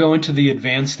still go into the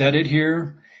advanced edit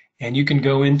here, and you can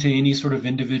go into any sort of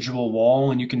individual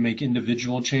wall, and you can make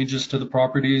individual changes to the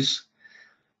properties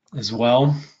as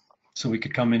well. So we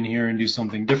could come in here and do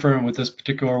something different with this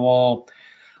particular wall.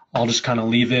 I'll just kind of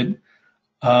leave it.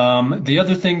 The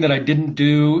other thing that I didn't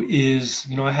do is,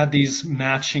 I had these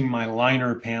matching my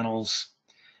liner panels,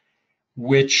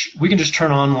 which we can just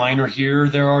turn on liner here.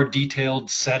 There are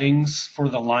detailed settings for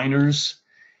the liners,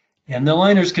 and the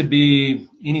liners could be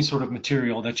any sort of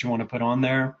material that you want to put on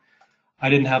there. I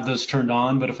didn't have those turned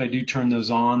on, but if I do turn those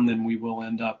on, then we will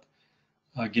end up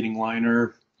getting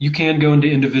liner. You can go into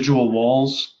individual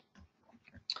walls,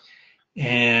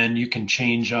 and you can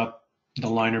change up the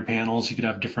liner panels. You could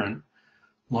have different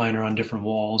liner on different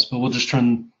walls, but we'll just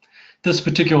turn this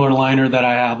particular liner that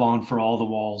I have on for all the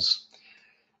walls.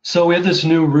 So we have this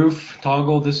new roof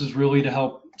toggle. This is really to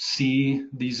help see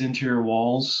these interior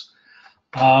walls.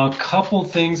 A couple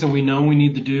things that we know we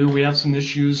need to do. We have some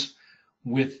issues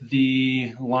with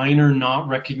the liner not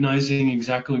recognizing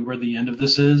exactly where the end of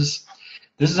this is.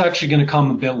 This is actually going to come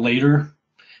a bit later,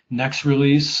 next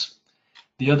release.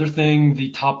 The other thing, the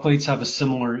top plates have a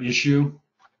similar issue.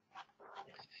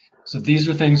 So these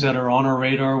are things that are on our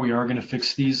radar. We are going to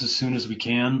fix these as soon as we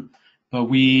can, but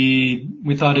we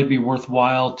thought it'd be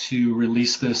worthwhile to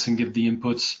release this and give the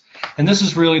inputs. And this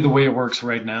is really the way it works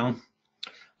right now.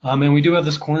 And we do have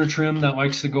this corner trim that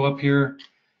likes to go up here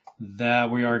that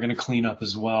we are going to clean up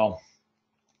as well.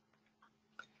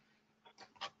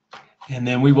 And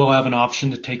then we will have an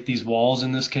option to take these walls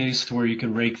in this case to where you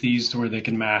can rake these to where they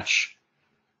can match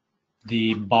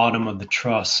the bottom of the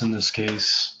truss in this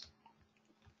case.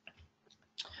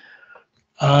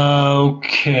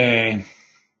 Okay.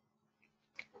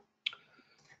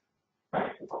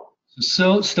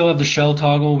 Still have the shell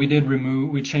toggle.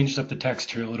 We changed up the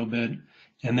text here a little bit.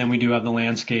 And then we do have the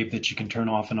landscape that you can turn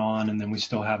off and on. And then we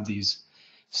still have these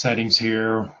settings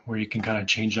here where you can kind of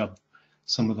change up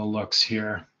some of the looks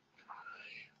here.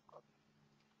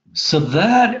 So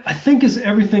that, I think, is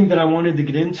everything that I wanted to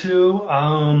get into.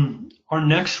 Our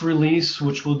next release,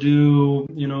 which we'll do,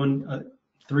 in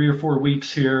 3 or 4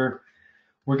 weeks here,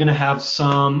 we're going to have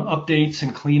some updates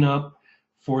and cleanup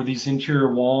for these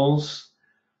interior walls.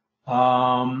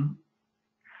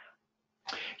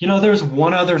 There's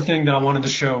one other thing that I wanted to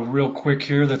show real quick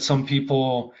here that some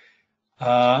people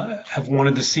have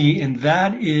wanted to see, and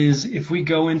that is if we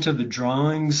go into the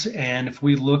drawings and if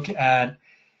we look at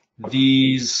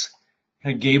these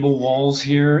gable walls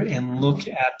here and look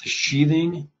at the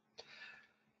sheathing.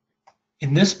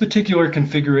 In this particular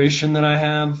configuration that I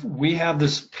have, we have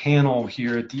this panel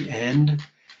here at the end,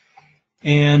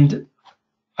 and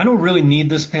I don't really need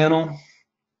this panel.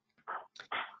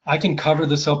 I can cover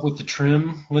this up with the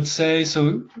trim, let's say.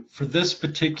 So for this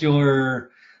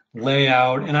particular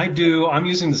layout, and I'm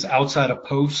using this outside of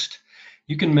post.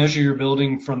 You can measure your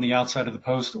building from the outside of the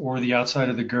post or the outside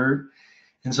of the girt.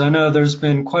 And so I know there's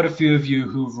been quite a few of you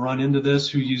who've run into this,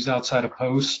 who use outside of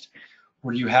post,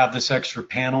 where you have this extra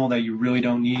panel that you really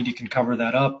don't need. You can cover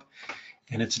that up,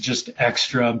 and it's just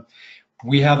extra.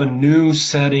 We have a new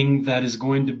setting that is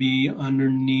going to be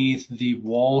underneath the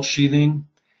wall sheathing,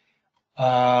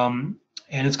 and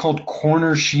it's called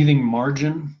Corner Sheathing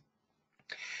Margin.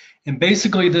 And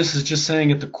basically this is just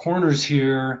saying at the corners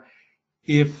here,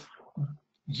 if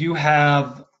you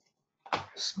have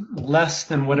less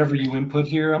than whatever you input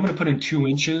here, I'm going to put in 2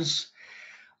 inches.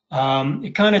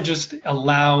 It kind of just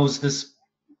allows this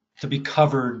to be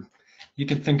covered. You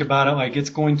can think about it like it's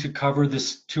going to cover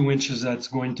this 2 inches that's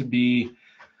going to be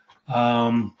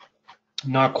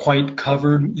not quite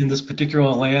covered in this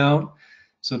particular layout.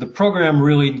 So the program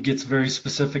really gets very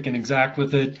specific and exact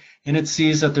with it, and it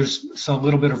sees that there's some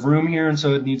little bit of room here, and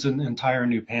so it needs an entire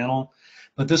new panel.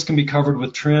 But this can be covered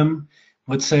with trim,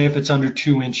 let's say if it's under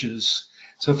 2 inches.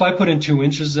 So if I put in 2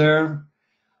 inches there,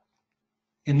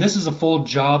 and this is a full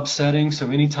job setting, so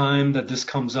anytime that this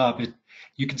comes up,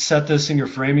 you can set this in your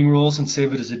framing rules and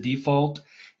save it as a default,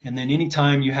 and then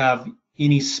anytime you have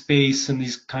any space in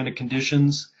these kind of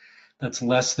conditions that's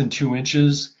less than 2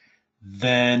 inches,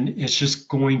 then it's just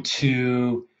going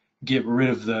to get rid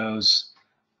of those.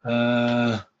 Did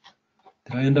I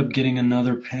end up getting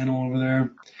another panel over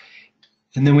there?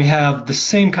 And then we have the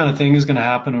same kind of thing is going to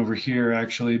happen over here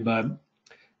actually, but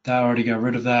that already got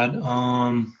rid of that.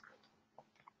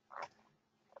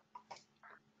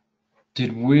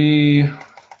 Did we?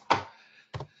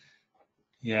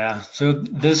 Yeah, so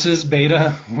this is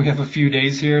beta. We have a few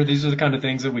days here. These are the kind of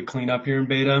things that we clean up here in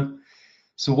beta.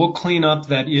 So we'll clean up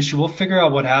that issue. We'll figure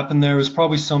out what happened there. It was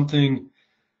probably something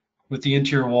with the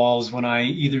interior walls when I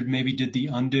either maybe did the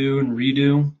undo and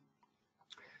redo.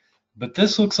 But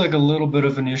this looks like a little bit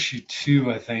of an issue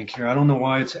too, I think, here. I don't know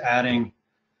why it's adding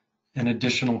an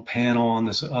additional panel on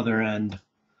this other end.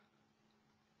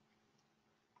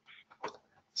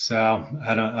 So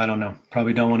I don't know.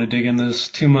 Probably don't want to dig into this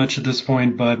too much at this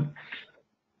point, but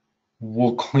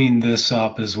we'll clean this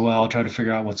up as well. Try to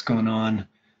figure out what's going on.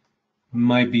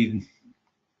 Might be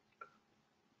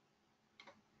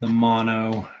the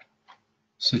mono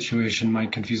situation,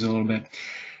 might confuse it a little bit.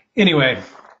 Anyway,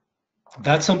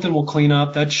 that's something we'll clean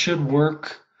up. That should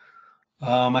work.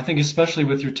 I think especially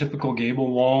with your typical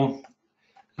gable wall,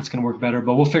 it's going to work better,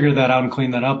 but we'll figure that out and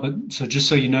clean that up. But so just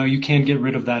so you know, you can get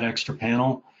rid of that extra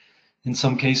panel in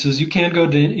some cases. You can go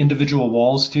to individual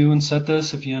walls too and set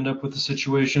this. If you end up with a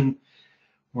situation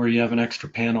where you have an extra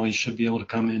panel, you should be able to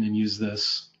come in and use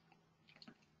this.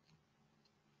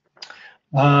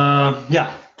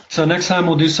 Yeah, so next time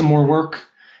we'll do some more work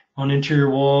on interior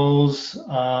walls.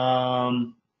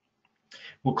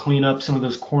 We'll clean up some of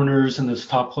those corners and those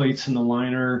top plates in the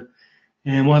liner,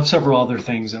 and we'll have several other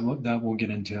things that we'll get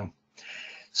into.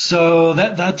 So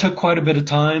that took quite a bit of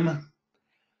time,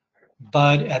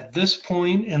 but at this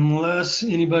point, unless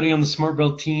anybody on the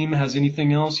SmartBuild team has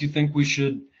anything else you think we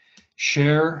should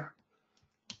share,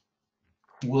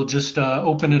 we'll just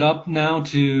open it up now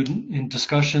to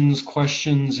discussions,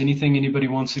 questions, anything anybody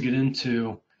wants to get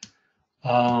into.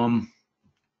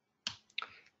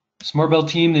 SmartBuild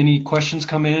team, any questions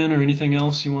come in or anything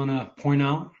else you want to point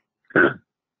out?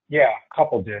 Yeah, a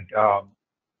couple did.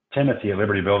 Timothy at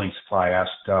Liberty Building Supply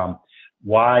asked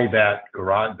why that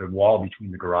garage, the wall between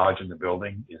the garage and the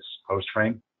building is post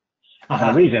frame.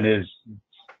 And the reason is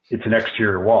it's an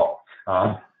exterior wall.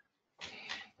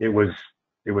 It was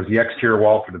the exterior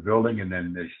wall for the building, and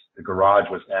then the garage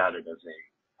was added as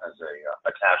a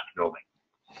attached building.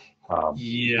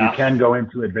 You can go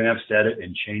into advanced edit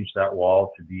and change that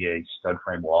wall to be a stud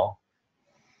frame wall.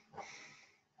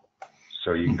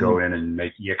 So you can go in and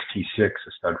make EXT6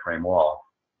 a stud frame wall.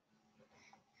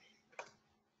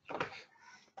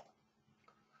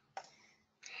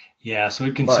 Yeah, so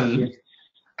it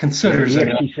considers the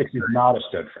EXT6 is not a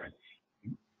stud frame.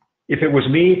 If it was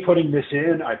me putting this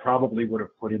in, I probably would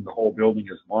have put in the whole building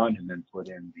as one and then put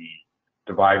in the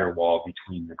divider wall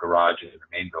between the garage and the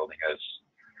main building as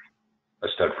a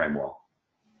stud frame wall,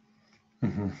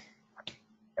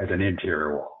 as an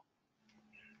interior wall.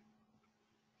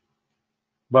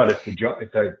 But if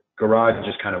the garage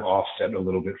is kind of offset a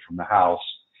little bit from the house,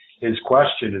 his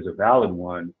question is a valid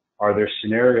one. Are there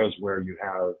scenarios where you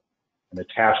have an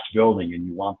attached building and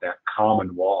you want that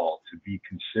common wall to be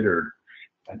considered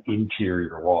an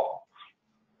interior wall?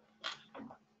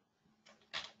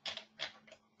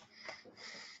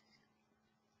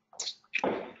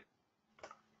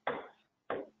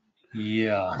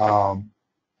 Yeah.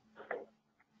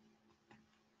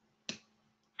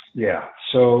 Yeah.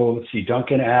 So let's see.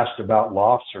 Duncan asked about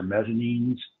lofts or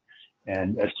mezzanines,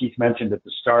 and as Keith mentioned at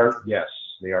the start, yes,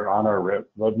 they are on our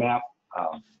roadmap.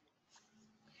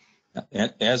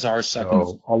 As our second,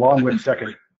 so along with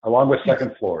second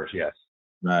floors, yes.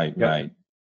 Right, right.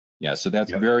 Yeah, so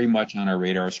that's very much on our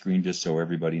radar screen, just so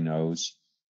everybody knows.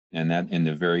 And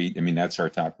that's our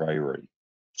top priority.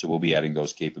 So we'll be adding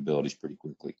those capabilities pretty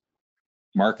quickly.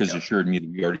 Mark has assured me that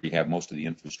we already have most of the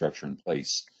infrastructure in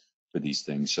place for these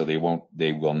things, so they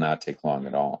will not take long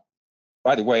at all.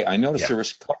 By the way, I noticed there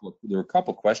were a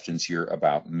couple questions here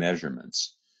about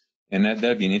measurements. And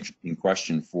that'd be an interesting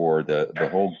question for the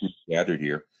whole group gathered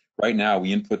here. Right now,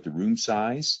 we input the room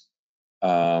size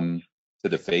to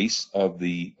the face of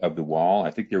the wall.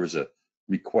 I think there was a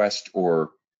request, and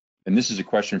this is a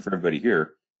question for everybody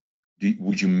here.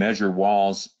 Would you measure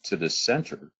walls to the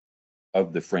center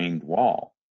of the framed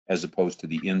wall as opposed to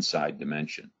the inside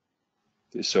dimension?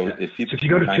 So if you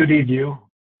go to 2D view,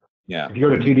 if you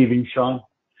go to 2D view, Sean,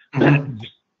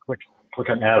 just click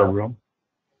on add a room.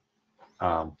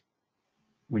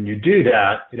 When you do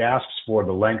that, it asks for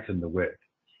the length and the width.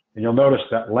 And you'll notice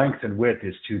that length and width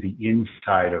is to the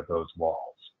inside of those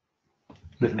walls.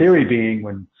 The theory being,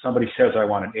 when somebody says, I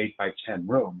want an 8 by 10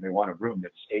 room, they want a room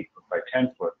that's 8 foot by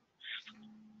 10 foot.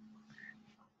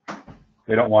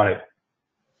 They don't want it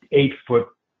 8 foot,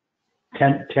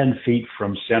 10 feet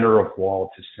from center of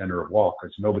wall to center of wall,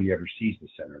 because nobody ever sees the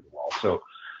center of the wall. So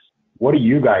what do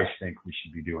you guys think we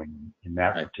should be doing in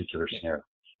that particular scenario?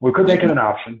 We could make it an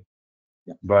option.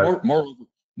 But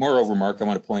moreover, Mark, I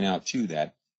want to point out too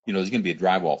that there's going to be a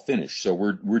drywall finish, so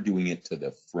we're doing it to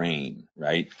the frame,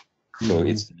 right? So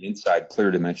it's the inside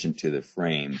clear dimension to the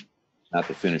frame, not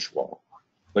the finish wall.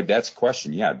 But that's a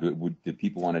question. Yeah, do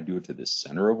people want to do it to the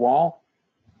center of wall?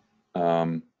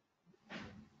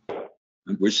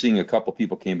 We're seeing a couple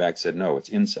people came back and said no, it's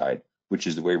inside, which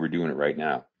is the way we're doing it right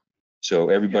now. So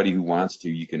everybody who wants to,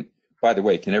 you can. By the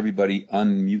way, can everybody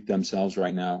unmute themselves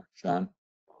right now, Sean?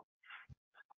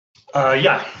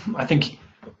 Yeah, I think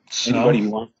so. Anybody who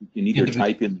wants to can either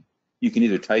type in. You can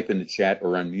either type in the chat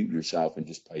or unmute yourself and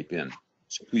just type in.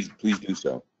 So please do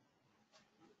so.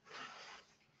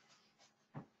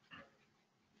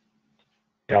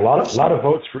 Yeah, a lot of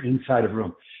votes for inside of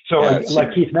room. So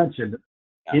like Keith mentioned,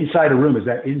 inside a room, is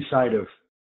that inside of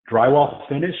drywall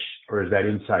finish or is that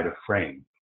inside of frame?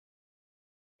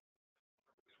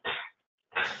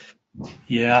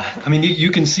 Yeah, I mean, you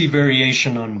can see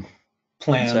variation on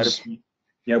plans.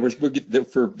 Yeah,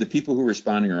 for the people who are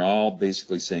responding are all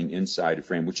basically saying inside a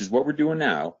frame, which is what we're doing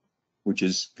now, which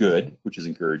is good, which is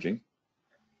encouraging.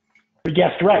 We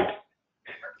guessed right.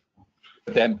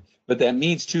 But that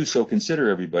means too. So consider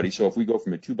everybody. So if we go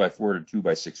from a 2x4 to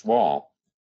 2x6 wall,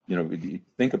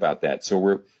 think about that.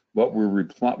 So the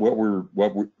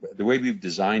way we've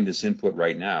designed this input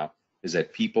right now is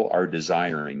that people are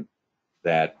desiring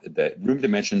that room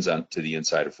dimensions to the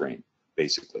inside of frame,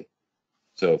 basically.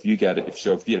 So if you had a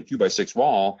 2x6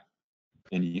 wall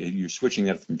and you're switching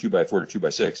that from 2x4 to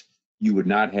 2x6, you would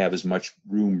not have as much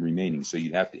room remaining. So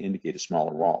you'd have to indicate a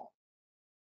smaller wall,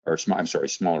 or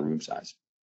smaller room size.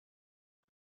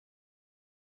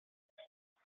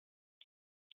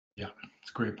 Yeah, that's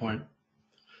a great point.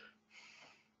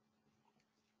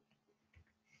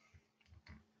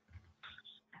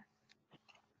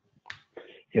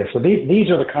 Yeah, so these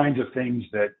are the kinds of things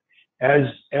that as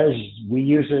we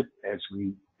use it, as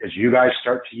you guys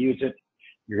start to use it,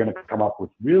 you're going to come up with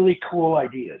really cool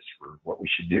ideas for what we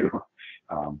should do.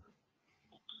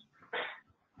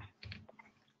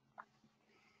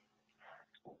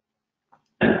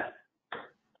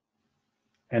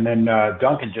 And then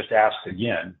Duncan just asked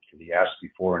again, because he asked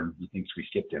before and he thinks we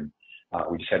skipped him.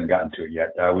 We just hadn't gotten to it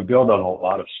yet. We build on a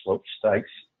lot of slope stakes.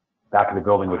 Back of the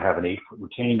building would have an 8-foot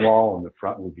retaining wall, and the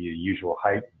front would be a usual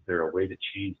height. Is there a way to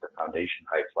change the foundation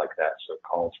heights like that so it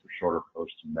calls for shorter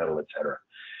posts and metal, et cetera?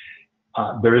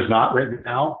 There is not right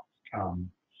now.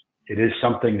 It is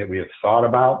something that we have thought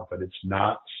about, but it's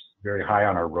not very high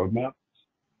on our roadmap.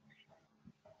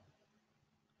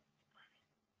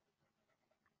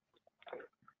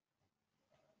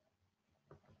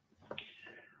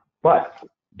 But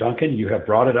Duncan, you have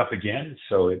brought it up again,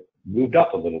 so it moved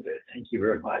up a little bit. Thank you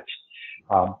very much.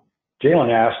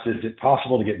 Jalen asked, is it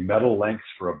possible to get metal lengths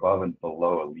for above and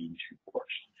below a lean-to porch?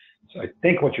 So I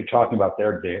think what you're talking about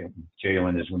there,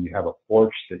 Jalen, is when you have a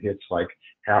porch that hits like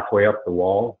halfway up the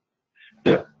wall,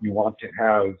 you want to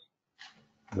have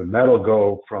the metal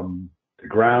go from the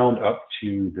ground up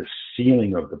to the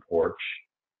ceiling of the porch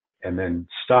and then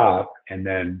stop and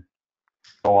then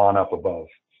go on up above.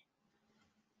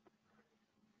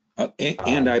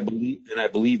 And I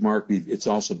believe, Mark, it's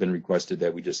also been requested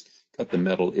that we just cut the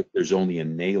metal if there's only a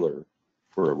nailer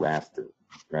for a rafter,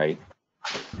 right?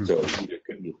 Mm-hmm. So it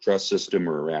could be a truss system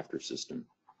or a rafter system.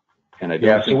 And I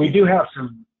don't think so we do have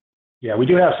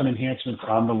some enhancements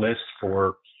on the list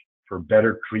for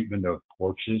better treatment of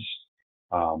porches,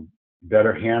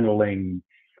 better handling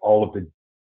all of the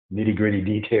nitty-gritty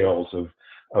details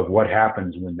of what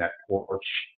happens when that porch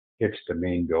hits the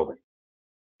main building.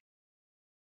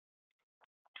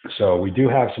 So we do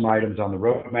have some items on the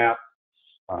roadmap.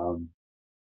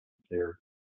 They're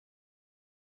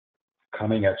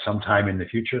coming at some time in the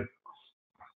future.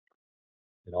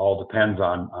 It all depends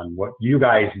on what you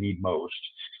guys need most.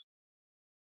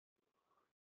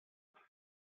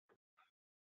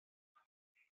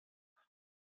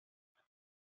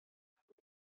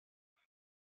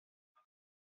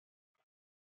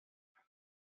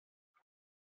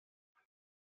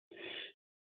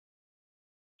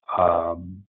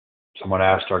 Someone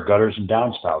asked, are gutters and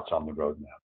downspouts on the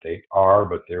roadmap? They are,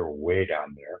 but they're way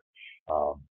down there.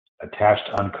 Attached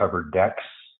uncovered decks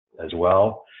as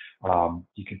well.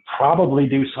 You could probably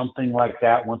do something like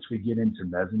that once we get into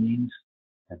mezzanines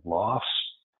and lofts.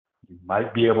 You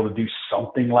might be able to do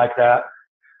something like that.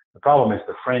 The problem is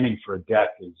the framing for a deck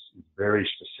is very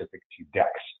specific to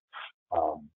decks.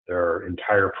 There are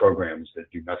entire programs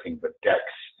that do nothing but decks,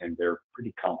 and they're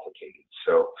pretty complicated.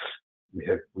 So we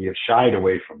have shied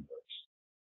away from those.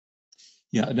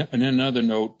 Yeah, and another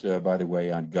note, by the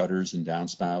way, on gutters and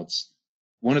downspouts.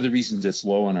 One of the reasons it's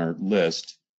low on our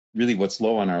list, really what's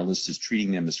low on our list is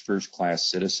treating them as first-class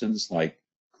citizens, like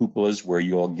cupolas, where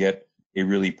you'll get a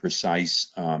really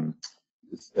precise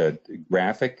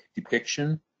graphic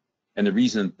depiction. And the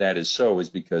reason that is so is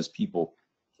because people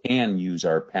can use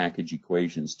our package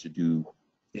equations to do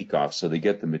takeoffs, so they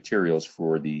get the materials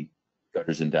for the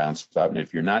gutters and downspout. And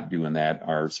if you're not doing that,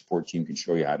 our support team can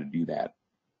show you how to do that.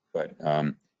 But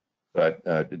I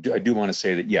do want to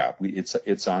say that, yeah,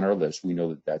 it's on our list. We know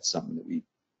that that's something that we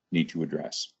need to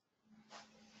address.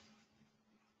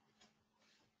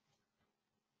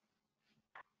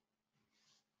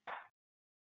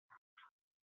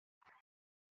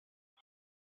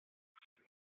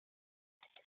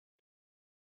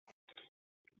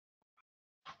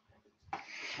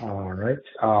 All right.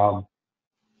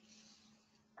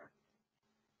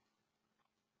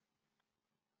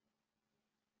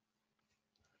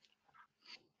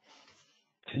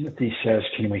 Timothy says,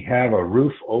 can we have a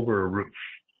roof over a roof?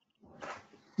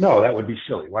 No, that would be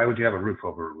silly. Why would you have a roof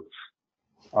over a roof?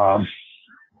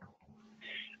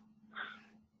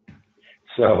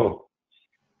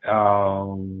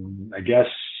 I guess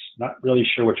not really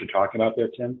sure what you're talking about there,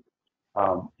 Tim.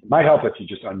 It might help if you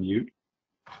just unmute.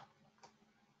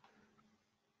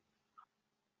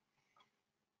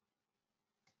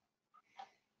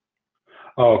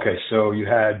 Oh, okay, so you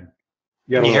had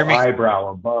a little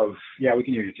eyebrow above. Yeah, we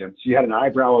can hear you, Tim. So you had an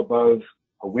eyebrow above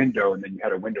a window, and then you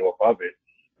had a window above it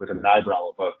with an eyebrow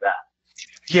above that.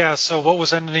 Yeah, so what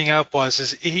was ending up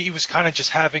is he was kind of just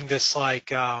having this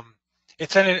like I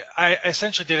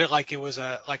essentially did it like it was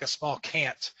a small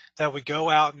cant that would go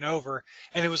out and over,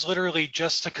 and it was literally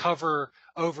just to cover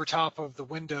over top of the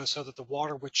window so that the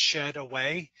water would shed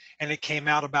away, and it came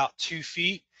out about 2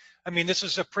 feet. I mean, this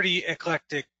was a pretty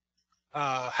eclectic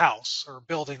house or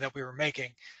building that we were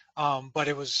making, but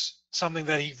it was something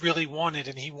that he really wanted,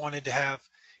 and he wanted to have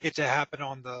it to happen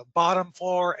on the bottom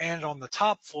floor and on the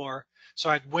top floor. So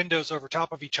I had windows over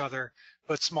top of each other,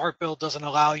 but SmartBuild doesn't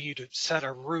allow you to set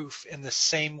a roof in the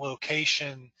same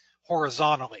location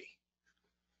horizontally.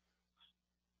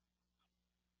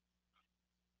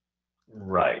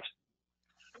 Right.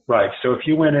 Right. So if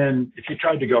you went in, if you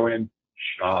tried to go in,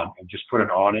 Sean, and just put an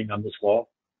awning on this wall,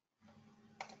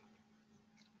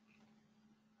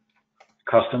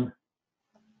 custom.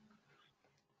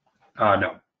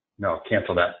 No,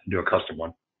 cancel that. Do a custom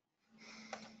one.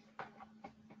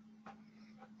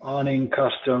 Awning,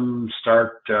 custom,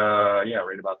 start, yeah,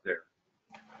 right about there.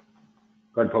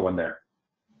 Go ahead and put one there.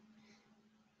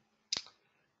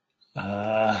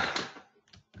 I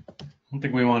don't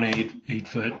think we want 8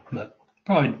 foot, but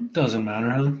probably doesn't matter,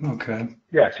 huh? Okay.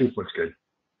 Yeah, 2 foot's good.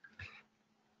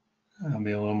 That'll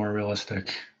be a little more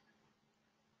realistic.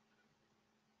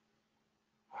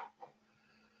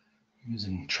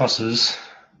 Using trusses.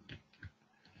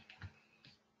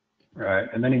 Right,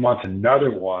 and then he wants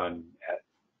another one at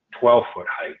 12-foot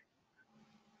height.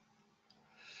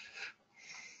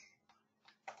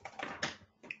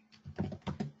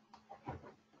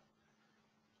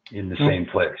 In the same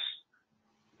place,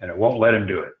 and it won't let him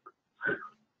do it.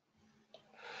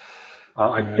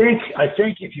 I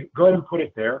think if you go ahead and put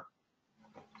it there.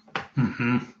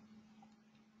 Mm-hmm.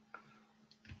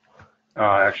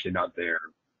 Actually, not there.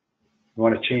 You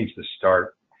want to change the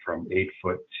start from 8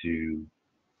 foot to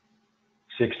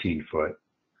 16 foot.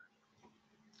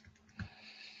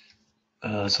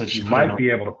 So you might be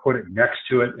able to put it next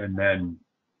to it and then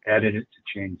edit it to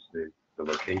change the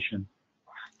location.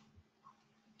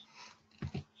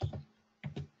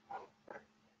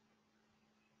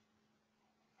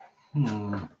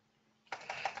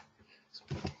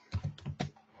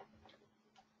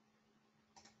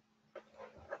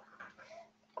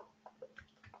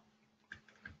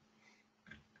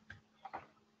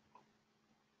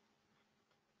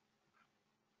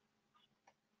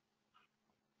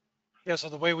 Yeah, so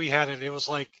the way we had it, it was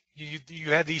like you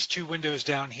had these 2 windows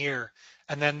down here,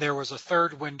 and then there was a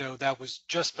third window that was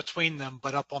just between them,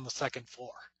 but up on the 2nd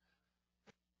floor.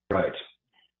 Right.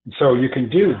 So you can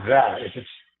do that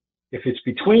if it's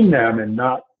between them and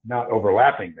not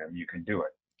overlapping them, you can do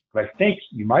it. But I think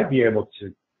you might be able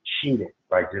to cheat it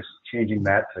by just changing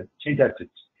that to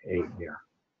 8 here.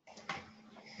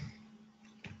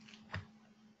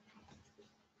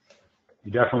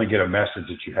 You definitely get a message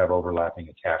that you have overlapping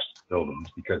attached buildings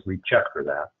because we check for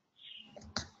that.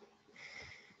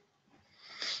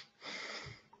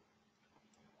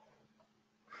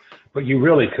 But you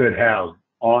really could have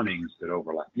awnings that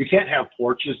overlap. You can't have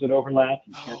porches that overlap.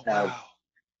 You can't have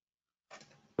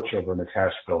porch over an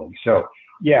attached building. So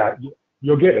yeah,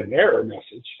 you'll get an error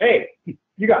message. Hey,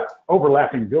 you got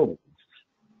overlapping buildings.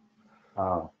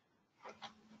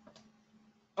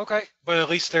 Okay, but at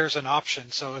least there's an option.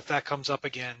 So if that comes up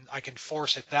again, I can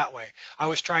force it that way. I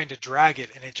was trying to drag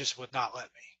it, and it just would not let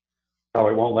me. No,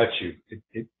 it won't let you.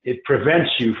 It prevents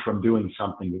you from doing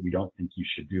something that we don't think you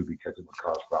should do because it would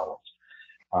cause problems.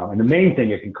 And the main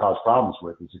thing it can cause problems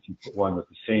with is if you put one with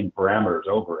the same parameters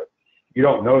over it. You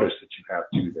don't notice that you have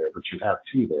 2 there, but you have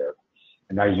 2 there.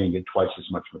 And now you're going to get twice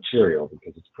as much material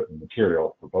because it's putting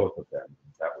material for both of them.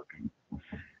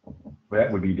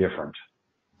 That would be different.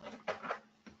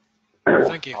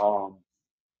 Thank you.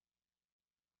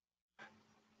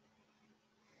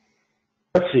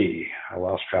 Let's see. I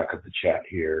lost track of the chat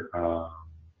here.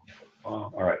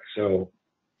 All right. So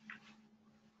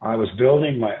I was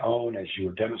building my own as you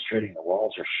were demonstrating. The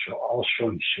walls are all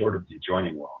showing short of the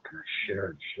adjoining wall. Can I share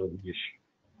and show the issue?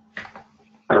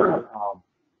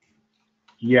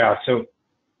 Yeah. So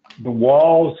the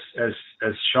walls, as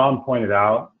Sean pointed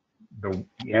out, the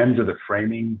ends of the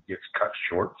framing gets cut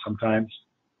short sometimes.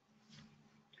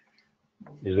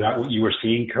 Is that what you were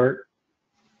seeing, Kurt?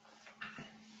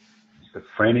 The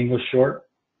framing was short?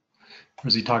 Or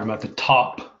is he talking about the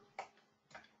top?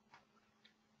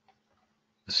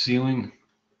 The ceiling?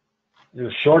 It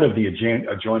was short of the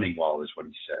adjoining wall is what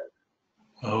he said.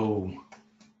 Oh.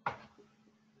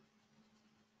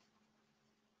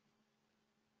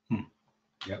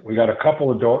 Yeah, we got a couple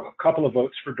of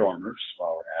votes for dormers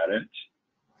while we're at it.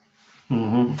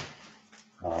 Mm-hmm.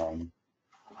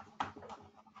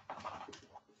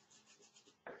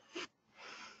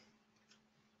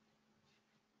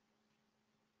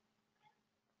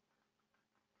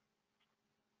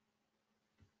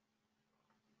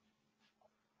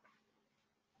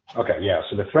 Okay, yeah,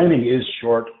 so the framing is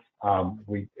short, and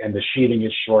the sheathing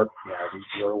is short. Yeah,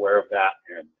 we're aware of that,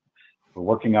 and we're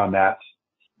working on that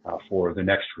for the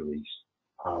next release.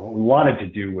 What we wanted to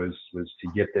do was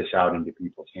to get this out into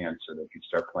people's hands so they could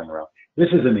start playing around. This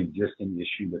is an existing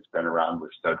issue that's been around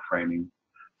with stud framing.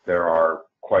 There are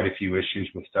quite a few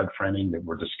issues with stud framing that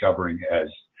we're discovering as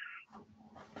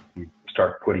we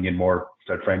start putting in more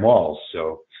stud frame walls,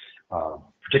 so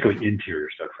particularly interior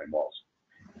stud frame walls.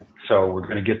 So we're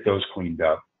going to get those cleaned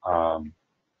up.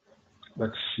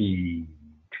 let's see.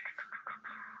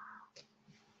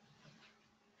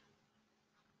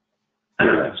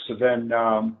 So then,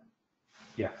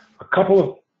 yeah, a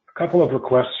couple of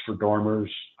requests for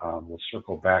dormers. We'll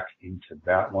circle back into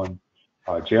that one.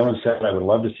 Jalen said, I would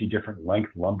love to see different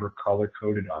length lumber color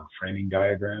coded on framing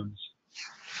diagrams.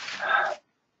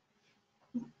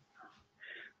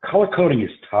 Color coding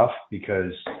is tough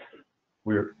because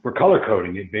we're color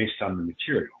coding it based on the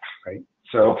material, right?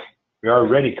 So we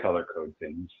already color code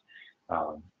things.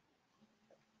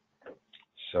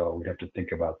 So we have to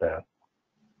think about that.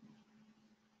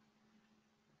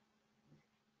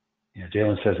 Yeah,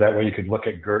 Jalen says that way you could look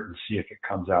at Girt and see if it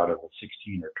comes out of a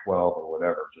 16 or 12 or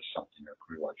whatever, just something or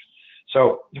pretty much.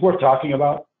 So it's worth talking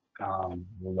about.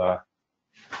 We'll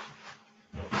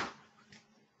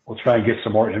try and get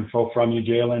some more info from you,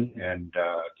 Jalen, and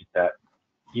get that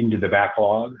into the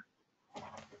backlog.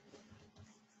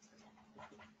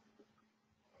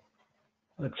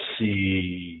 Let's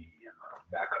see,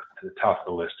 back up to the top of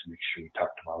the list to make sure we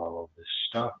talked about all of this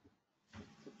stuff.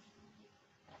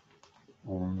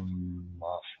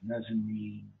 Off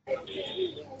mezzanine.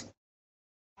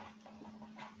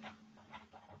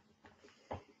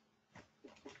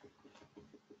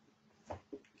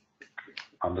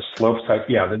 On the slope type,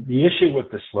 yeah, the issue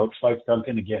with the slope type,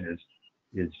 Duncan, again,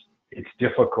 is it's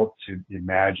difficult to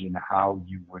imagine how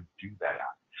you would do that.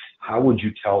 How would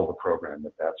you tell the program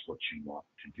that that's what you want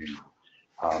to do?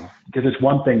 Because it's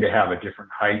one thing to have a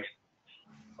different height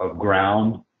of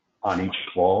ground on each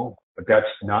wall, but that's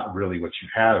not really what you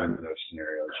have in those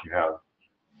scenarios. You have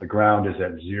the ground is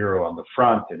at 0 on the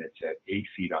front and it's at 8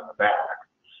 feet on the back.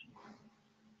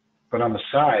 But on the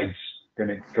sides,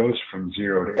 then it goes from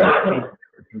 0 to 8 feet.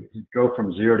 Does it go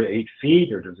from 0 to 8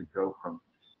 feet, or does it go from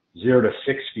 0 to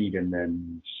 6 feet and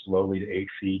then slowly to 8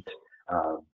 feet?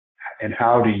 And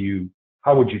how would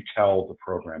you tell the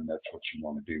program that's what you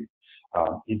want to do?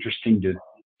 Interesting to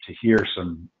hear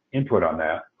some input on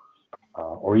that,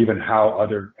 or even how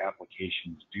other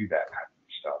applications do that kind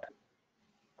of stuff.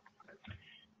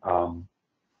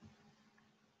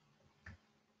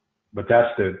 But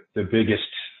that's the biggest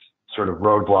sort of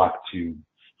roadblock to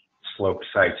slope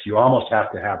sites. You almost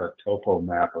have to have a topo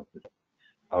map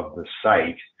of the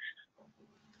site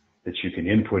that you can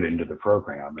input into the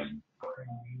program. And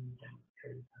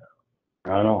I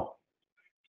don't know.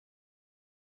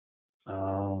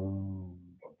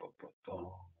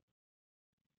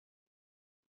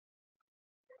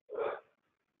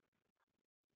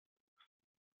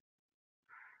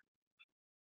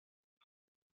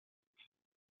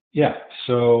 Yeah,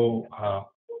 so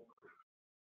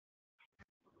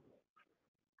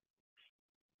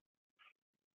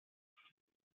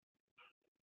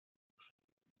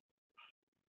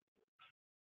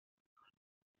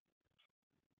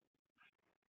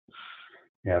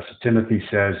yeah, so Timothy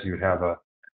says you would have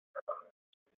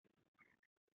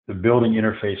the building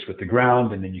interface with the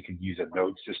ground, and then you can use a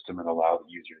node system and allow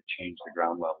the user to change the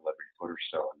ground level every foot or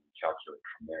so and calculate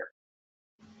from there.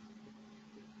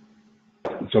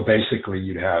 So basically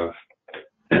you have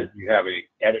a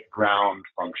edit ground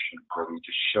function where we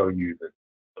just show you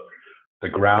the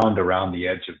ground around the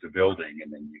edge of the building,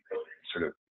 and then you can sort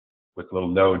of with little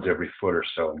nodes every foot or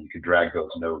so, and you can drag those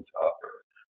nodes up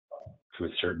to a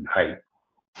certain height.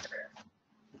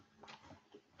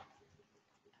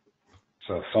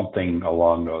 So something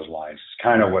along those lines is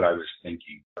kind of what I was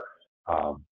thinking.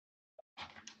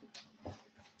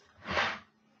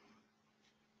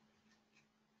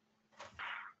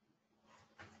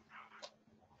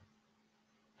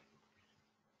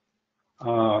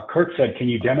 Kurt said, can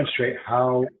you demonstrate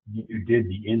how you did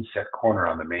the inset corner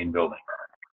on the main building?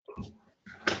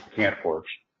 Can't porch.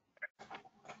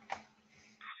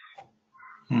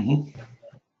 Mm-hmm.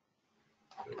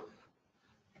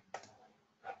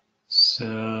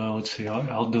 So let's see,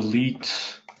 I'll delete.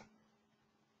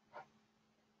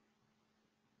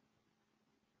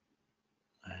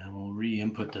 And we'll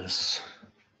re-input this.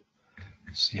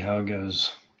 See how it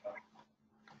goes.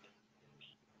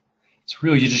 It's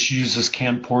really, you just use this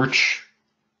canned porch.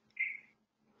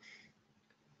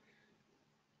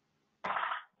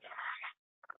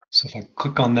 So if I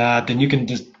click on that, then you can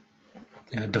just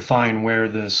define where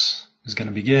this is going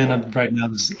to begin. Right now,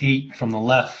 this is 8 from the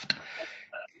left,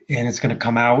 and it's going to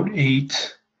come out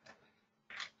 8,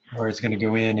 or it's going to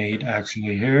go in 8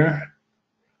 actually here.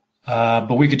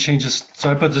 But we could change this.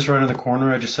 So I put this right in the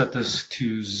corner. I just set this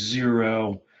to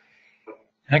 0.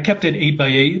 And I kept it 8 by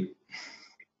 8.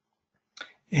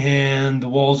 And the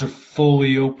walls are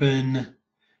fully open.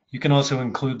 You can also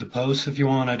include the posts if you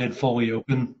want. I did fully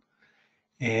open.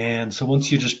 And so once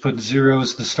you just put 0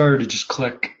 as the start, you just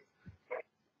click.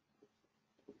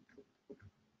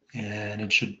 and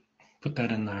it should put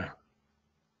that in there.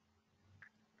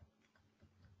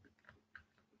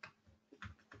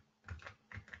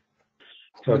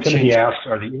 So Timothy asks,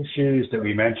 are the issues that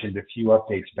we mentioned a few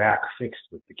updates back fixed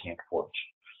with the camp porch?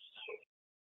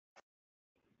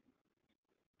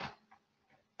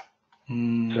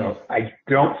 So I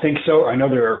don't think so. I know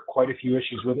there are quite a few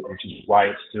issues with it, which is why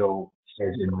it still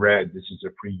says in red, this is a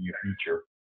preview feature.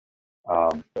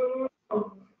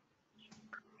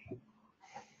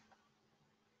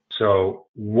 So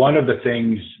one of the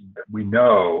things we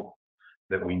know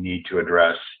that we need to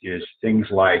address is things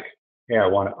like, hey, I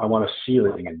want a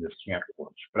ceiling in this camp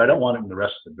porch, but I don't want it in the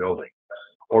rest of the building.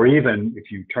 Or even if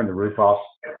you turn the roof off,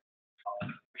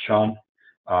 Sean,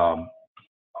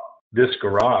 this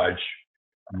garage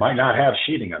might not have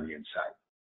sheathing on the inside.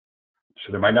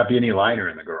 So there might not be any liner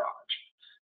in the garage.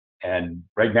 And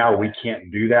right now we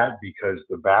can't do that because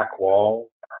the back wall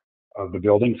of the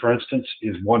building, for instance,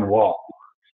 is one wall.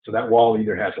 So that wall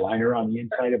either has liner on the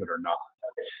inside of it or not.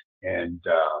 And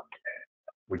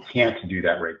we can't do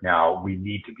that right now. We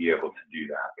need to be able to do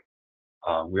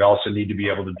that. We also need to be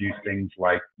able to do things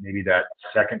like maybe that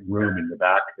second room in the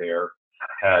back there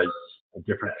has a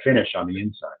different finish on the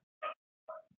inside.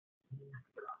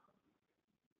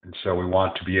 And so we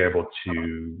want to be able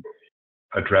to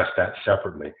address that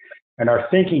separately. And our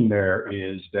thinking there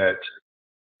is that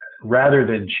rather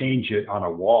than change it on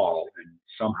a wall and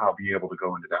somehow be able to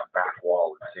go into that back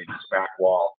wall and say this back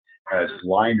wall has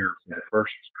liner for the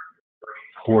first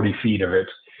 40 feet of it,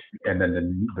 and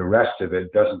then the rest of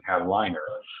it doesn't have liner.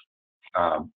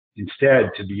 Instead,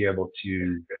 to be able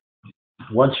to,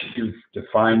 once you've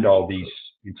defined all these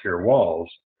interior walls,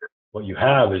 what you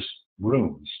have is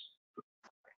rooms.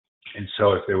 And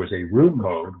so if there was a room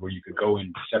mode where you could go in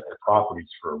and set the properties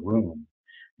for a room,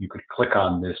 you could click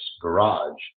on this garage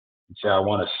and say, I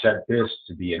want to set this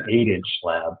to be an 8-inch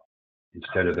slab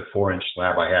instead of the 4-inch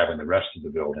slab I have in the rest of the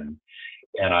building.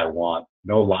 And I want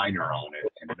no liner on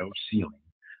it and no ceiling.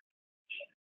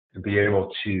 And be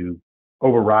able to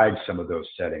override some of those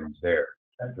settings there.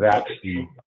 That's the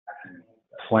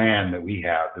plan that we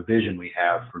have, the vision we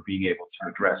have for being able to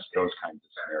address those kinds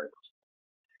of scenarios.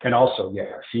 And also,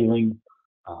 yeah, ceiling.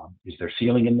 Is there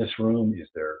ceiling in this room? Is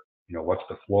there, what's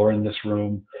the floor in this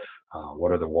room?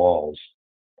 What are the walls?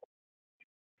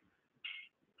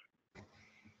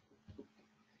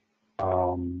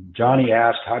 Johnny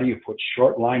asked, how do you put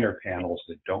short liner panels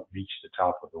that don't reach the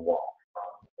top of the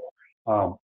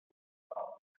wall?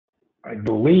 I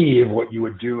believe what you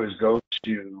would do is go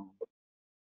to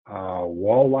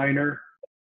wall liner.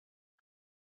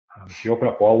 If you open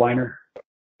up wall liner,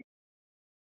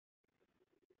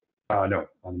 no,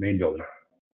 on the main building.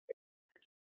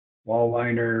 Wall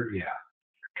liner, yeah.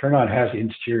 Turn on has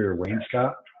interior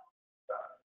wainscot.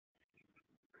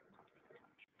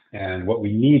 And what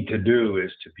we need to do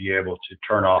is to be able to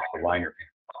turn off the liner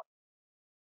panel.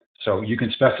 So you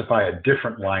can specify a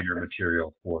different liner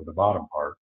material for the bottom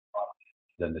part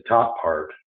than the top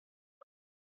part.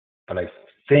 But I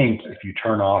think if you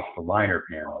turn off the liner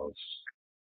panels,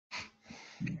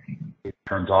 it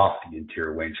turns off the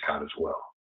interior wainscot as well.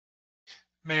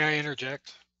 May I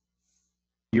interject?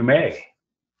 You may.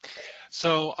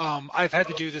 So I've had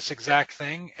to do this exact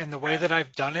thing, and the way that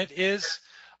I've done it is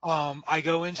I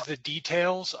go into the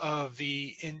details of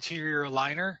the interior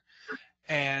liner,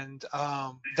 and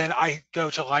then I go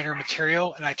to liner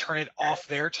material and I turn it off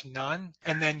there to none,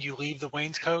 and then you leave the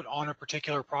wainscot on a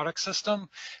particular product system,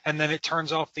 and then it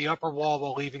turns off the upper wall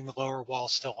while leaving the lower wall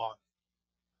still on.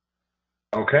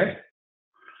 Okay.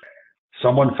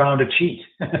 Someone found a cheat.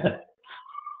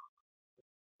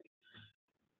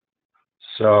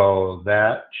 So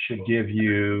that should give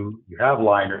you have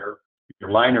liner.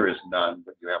 Your liner is none,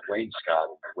 but you have wainscot.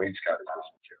 And the wainscot is this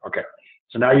material. Okay.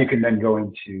 So now you can then go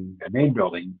into the main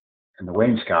building and the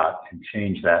wainscot and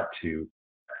change that to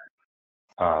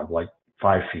like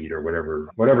 5 feet or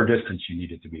whatever distance you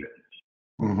need it to be.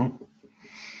 Mm-hmm.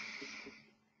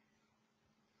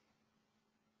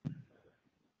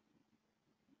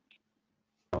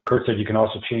 Kurt said you can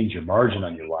also change your margin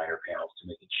on your liner panels to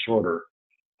make it shorter.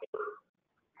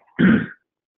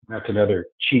 That's another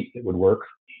cheat that would work.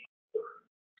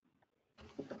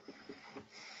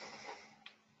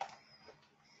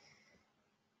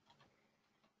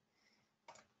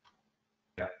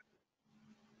 Yeah.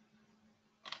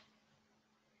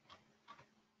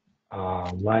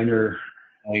 Liner,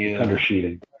 under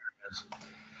sheathing.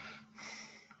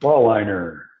 Wall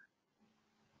liner.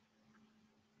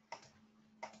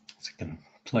 So I can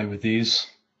play with these.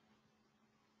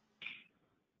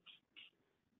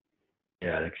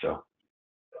 Yeah, I think so.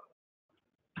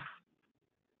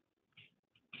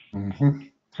 Mm-hmm.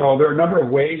 So there are a number of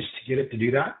ways to get it to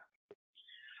do that.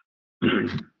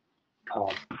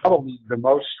 Probably the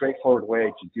most straightforward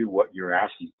way to do what you're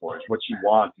asking for is what you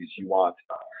want is you want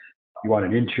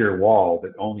an interior wall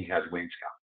that only has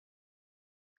wainscot.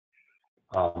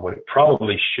 What it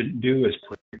probably shouldn't do is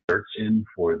put Girts in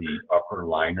for the upper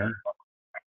liner.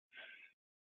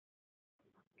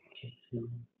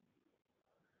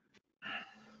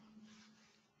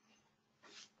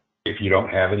 If you don't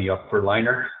have any upper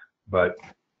liner, but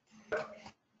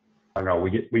I don't know,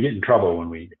 we get in trouble when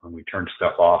we turn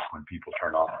stuff off when people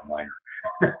turn off the liner.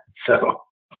 So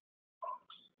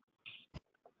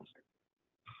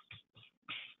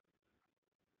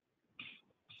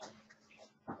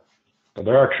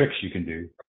there are tricks you can do.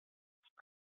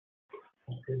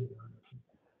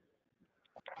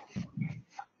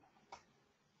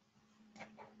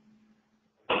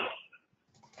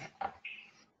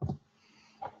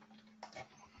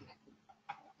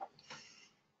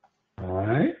 All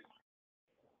right.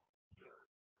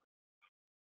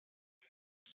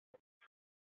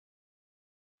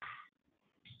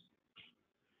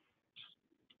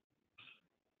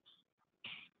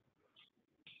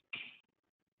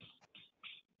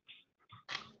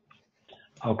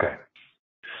 Okay.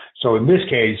 So in this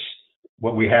case,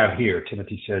 what we have here,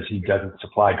 Timothy says he doesn't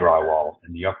supply drywall,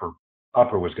 and the upper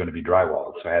was going to be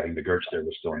drywall, so having the Girts there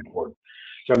was still important.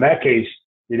 So in that case,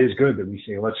 it is good that we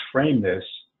say, let's frame this,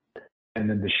 and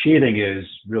then the sheathing is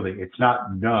really, it's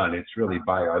not none, it's really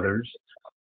by others.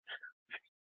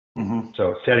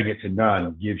 So setting it to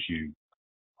none gives you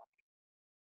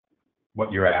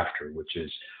what you're after, which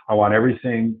is, I want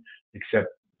everything except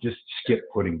just skip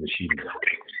putting the sheathing on.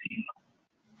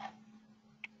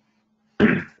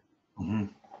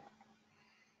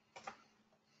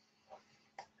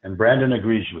 And Brandon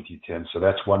agrees with you, Tim, so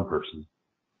that's one person.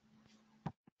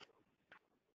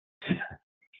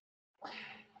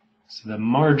 So the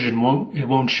margin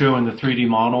won't show in the 3D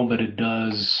model, but it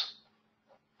does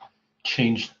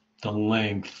change the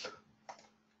length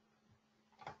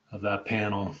of that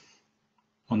panel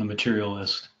on the material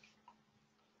list.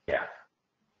 Yeah.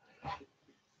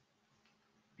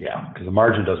 Yeah, because the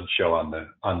margin doesn't show on the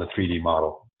 3D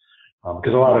model.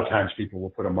 Because a lot of times people will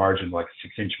put a margin, like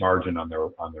a 6-inch margin on their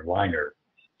liner,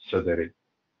 so that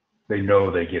they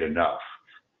know they get enough.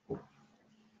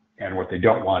 And what they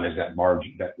don't want is that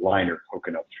margin, that liner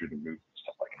poking up through the roof and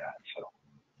stuff like that. So.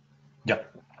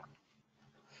 Yep.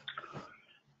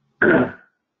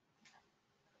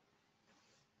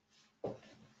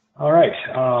 All right.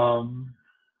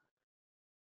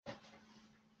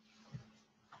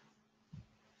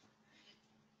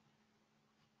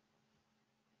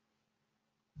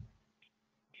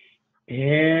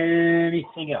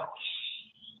 Anything else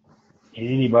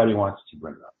anybody wants to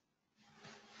bring up?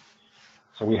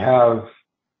 So we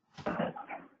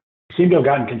seem to have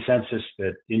gotten consensus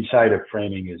that inside of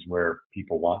framing is where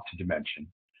people want to dimension.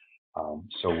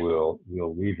 So we'll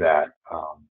leave that.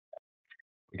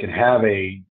 We can have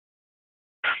a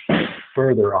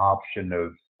further option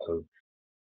of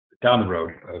down the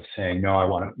road of saying, no, I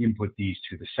want to input these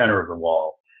to the center of the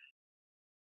wall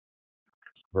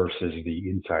versus the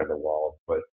inside of the wall,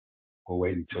 but we'll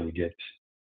wait until we get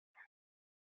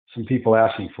some people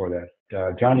asking for that.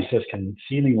 Johnny says, can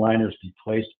ceiling liners be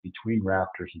placed between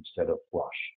rafters instead of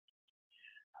flush?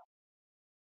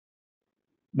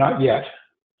 Not yet,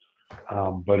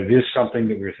 but it is something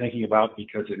that we're thinking about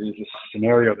because it is a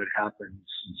scenario that happens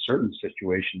in certain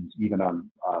situations, even on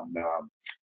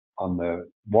the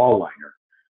wall liner,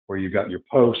 where you got your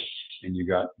posts and you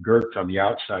got Girts on the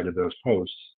outside of those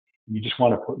posts. And you just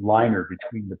want to put liner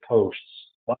between the posts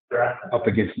up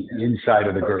against the inside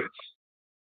of the Girts.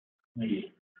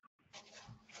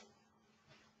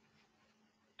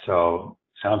 So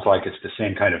sounds like it's the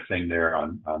same kind of thing there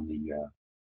on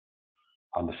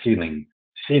the ceiling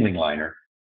liner.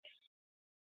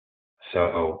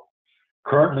 So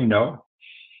currently no,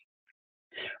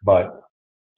 but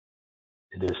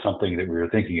it is something that we were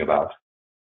thinking about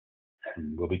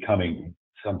and will be coming at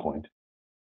some point.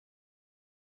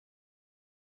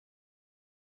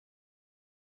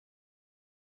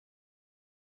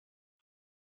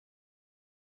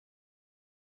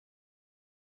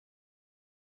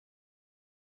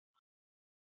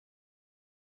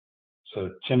 So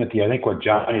Timothy, I think what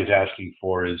Johnny is asking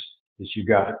for is you've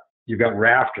got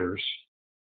rafters,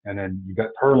 and then you've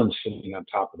got purlins sitting on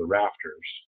top of the rafters,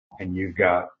 and you've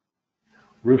got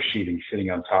roof sheeting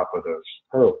sitting on top of those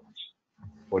purlins.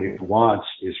 What he wants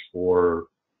is to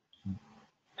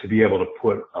be able to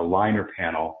put a liner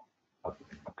panel, a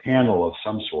panel of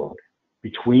some sort,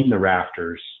 between the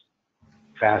rafters,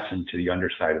 fastened to the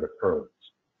underside of the purlins.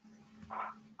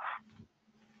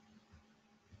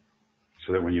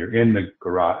 so that when you're in the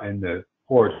garage, in the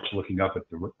porch, looking up at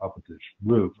the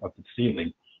roof, up the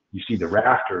ceiling, you see the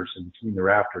rafters, and between the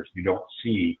rafters, you don't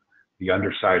see the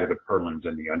underside of the purlins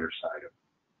and the underside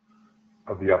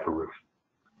of the upper roof.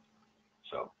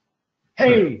 So,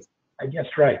 hey, I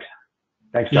guessed right.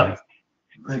 Thanks, Johnny.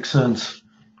 Makes sense.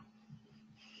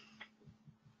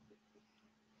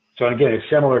 So again, it's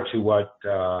similar to what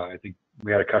I think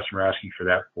we had a customer asking for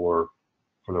that for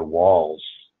the walls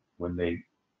when they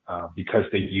because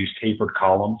they use tapered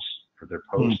columns for their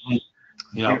posts.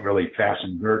 Mm-hmm. You can't really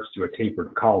fasten girts to a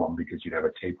tapered column because you'd have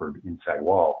a tapered inside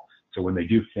wall. So when they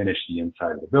do finish the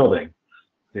inside of the building,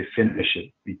 they finish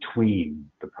it between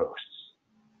the posts.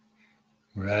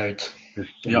 Right. This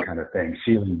same kind of thing,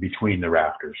 ceiling between the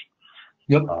rafters.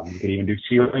 Yep. You could even do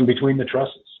ceiling between the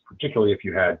trusses, particularly if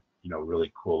you had,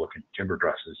 really cool looking timber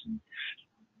trusses and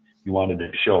you wanted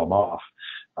to show them off,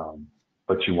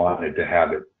 but you wanted to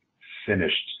have it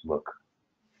finished look.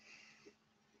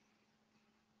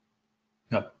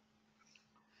 Yep.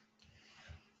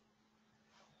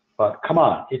 But come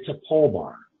on, it's a pole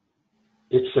barn.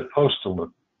 It's supposed to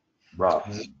look rough.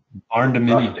 Barn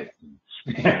dominion.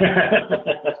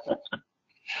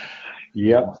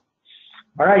 Yep.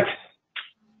 All right.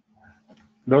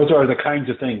 Those are the kinds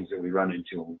of things that we run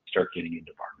into when we start getting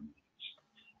into barn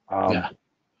dominions.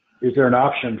 Is there an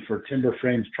option for timber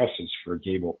framed trusses for a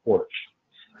gable porch?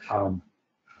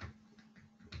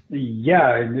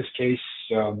 Yeah, in this case,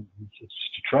 it's just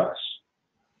a truss.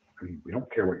 I mean, we don't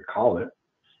care what you call it.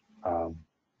 I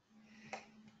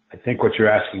think what you're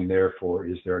asking there for,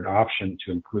 is there an option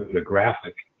to include a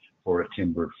graphic for a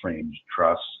timber framed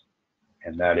truss?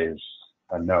 And that is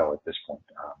a no at this point.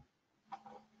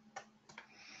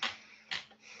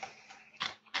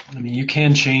 I mean, you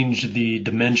can change the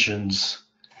dimensions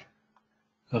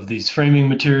of these framing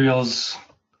materials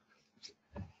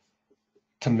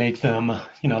to make them,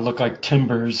 look like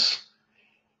timbers.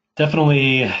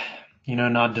 Definitely,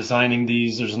 not designing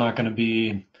these. There's not going to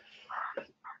be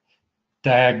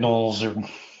diagonals or.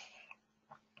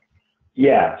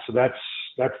 Yeah, so that's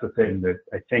the thing that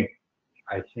I think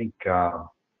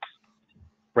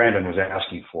Brandon was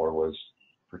asking for, was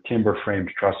for timber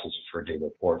framed trusses for a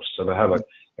gable porch. So they'll have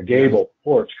a gable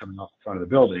porch coming off the front of the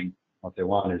building. What they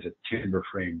want is a timber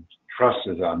framed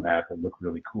trusses on that look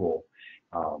really cool.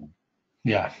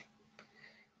 Yeah.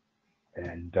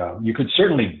 And you could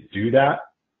certainly do that.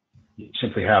 You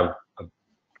simply have a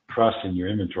truss in your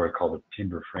inventory called a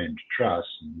timber framed truss,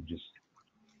 and you just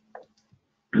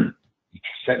you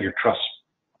set your truss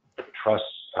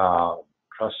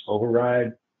override.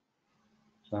 Is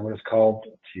that what it's called?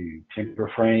 To timber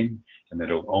frame, and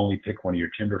it'll only pick one of your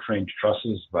timber framed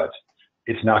trusses, but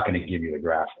it's not going to give you the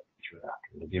graphic for that.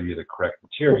 It'll give you the correct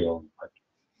material, but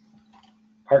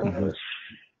part of this.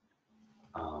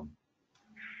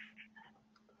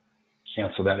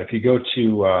 Cancel that. If you go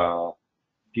to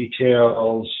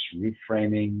details, roof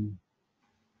framing,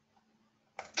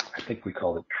 I think we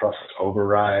call it truss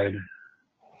override.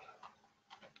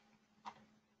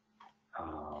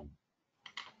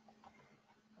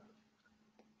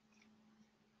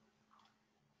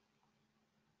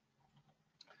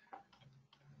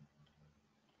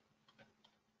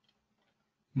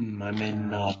 I may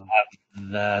not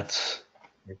have that.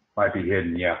 It might be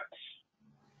hidden, yeah.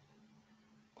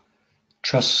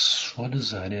 Truss, what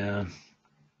is that? Yeah.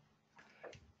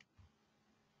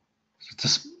 It's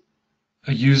just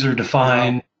a user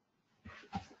defined.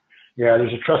 Yeah,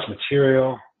 there's a truss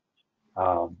material,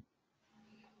 but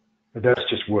that's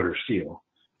just wood or steel.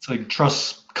 It's like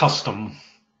truss custom,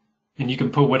 and you can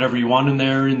put whatever you want in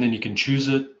there, and then you can choose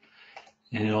it,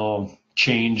 and it'll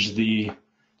change the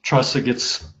truss that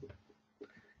gets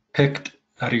picked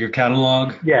out of your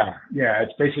catalog. Yeah.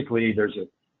 It's basically there's a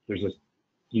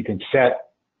you can set.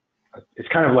 It's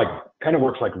kind of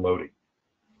works like loading,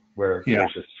 where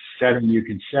there's a setting you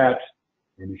can set,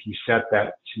 and if you set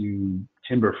that to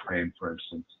timber frame, for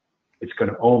instance, it's going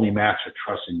to only match a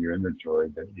truss in your inventory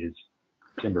that is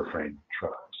timber frame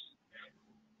truss.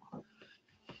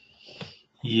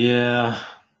 Yeah.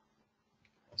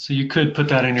 So you could put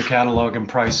that in your catalog and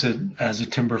price it as a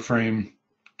timber frame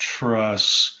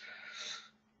truss.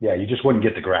 Yeah, you just wouldn't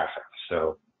get the graphic.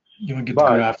 So you would get the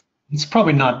graphic. It's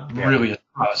probably not really a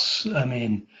truss. I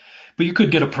mean, but you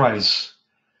could get a price.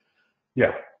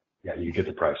 Yeah, you get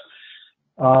the price.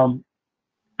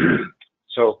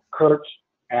 So Kurt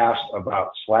asked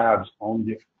about slabs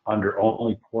under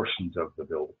only portions of the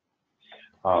building.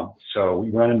 So we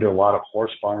run into a lot of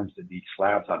horse barns that need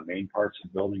slabs on main parts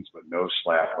of buildings, but no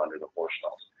slab under the horse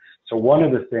stalls. So one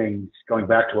of the things, going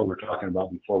back to what we were talking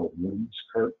about before with rooms,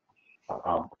 Kurt,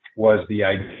 was the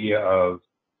idea of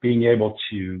being able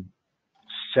to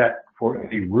set for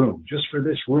a room, just for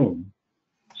this room.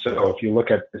 So if you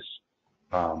look at this,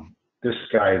 this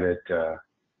guy that,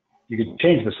 you can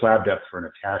change the slab depth for an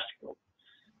attached building.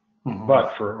 Mhm.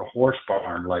 But for a horse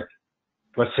barn, like,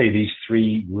 let's say these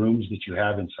 3 rooms that you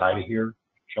have inside of here,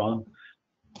 Sean,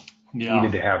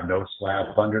 needed to have no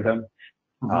slab under them.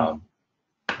 Mhm.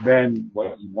 Then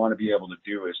what you want to be able to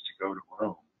do is to go to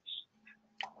rooms,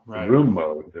 Right. the room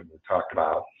mode that we talked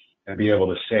about, and be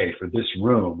able to say, for this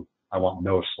room, I want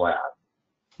no slab.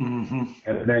 Mhm.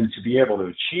 And then to be able to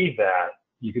achieve that,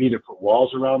 you could either put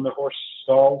walls around the horse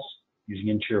stalls using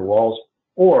interior walls,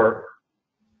 or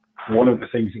one of the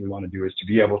things that we want to do is to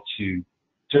be able to,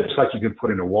 just like you could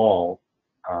put in a wall,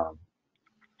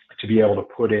 to be able to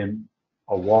put in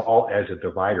a wall as a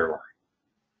divider line.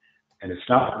 And it's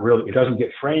not really, it doesn't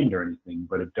get framed or anything,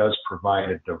 but it does provide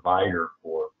a divider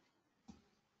for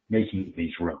making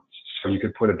these rooms. So you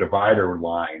could put a divider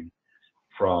line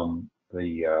from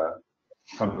the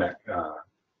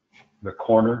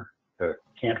corner, the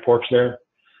cant porch there.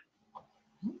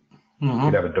 You Mhm.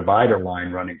 could have a divider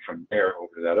line running from there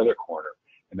over to that other corner,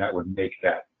 and that would make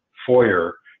that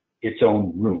foyer its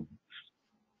own room.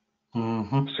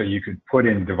 Mhm. So you could put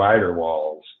in divider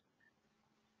walls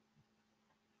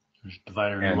There's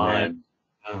divider and line.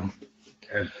 then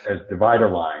as divider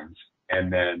lines,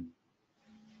 and then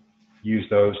use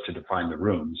those to define the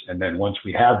rooms. And then once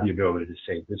we have the ability to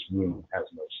say this room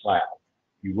has no slab,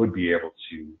 you would be able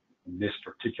to, in this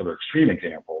particular extreme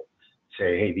example,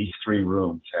 say, hey, these 3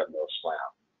 rooms have no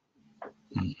slab.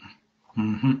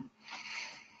 Mhm.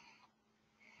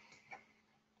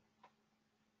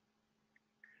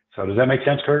 So does that make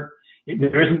sense, Kurt?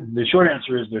 The short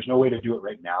answer is there's no way to do it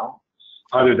right now,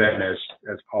 other than as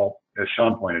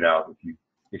Sean pointed out,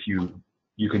 if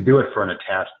you can do it for an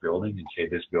attached building and say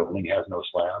this building has no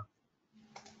slab,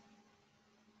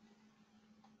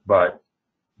 but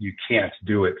you can't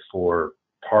do it for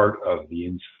part of the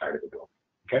inside of the building.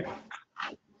 Okay.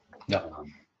 Yeah.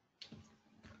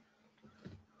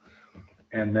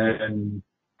 And then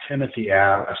Timothy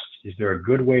asked, is there a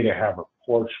good way to have a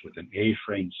porch with an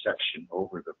A-frame section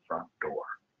over the front door?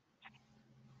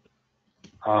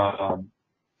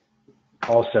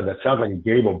 Paul said, that sounds like a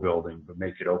gable building, but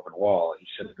make it open wall. He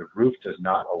said the roof does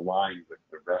not align with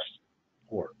the rest of the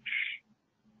porch.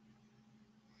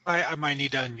 I might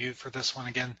need to unmute for this one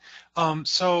again.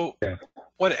 So Yeah.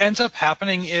 what ends up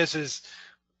happening is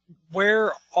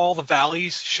where all the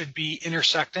valleys should be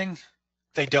intersecting,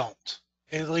 they don't.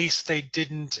 At least they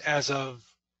didn't as of,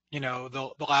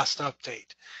 the last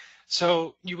update.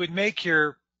 So you would make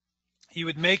your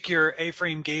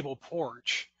A-frame gable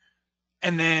porch,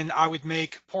 and then I would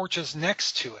make porches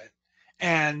next to it,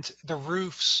 and the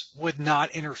roofs would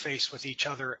not interface with each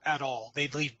other at all.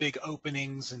 They'd leave big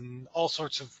openings and all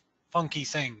sorts of funky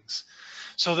things.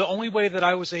 So the only way that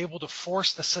I was able to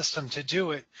force the system to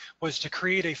do it was to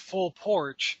create a full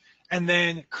porch and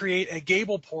then create a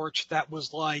gable porch that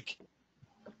was like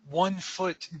 1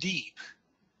 foot deep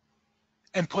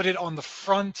and put it on the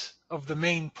front of the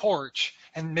main porch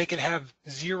and make it have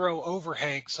 0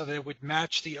 overhang so that it would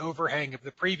match the overhang of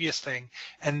the previous thing.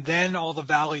 And then all the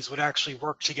valleys would actually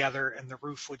work together and the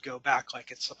roof would go back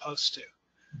like it's supposed to.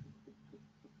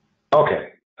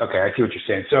 Okay. I see what you're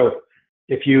saying. So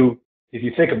if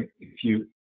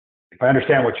I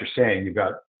understand what you're saying, you've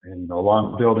got a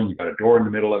long building, you've got a door in the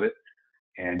middle of it,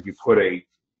 and you put a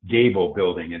gable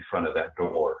building in front of that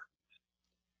door.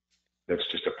 That's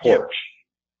just a porch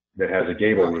that has a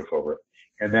gable roof over it.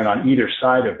 And then on either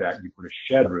side of that, you put a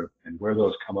shed roof, and where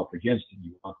those come up against it,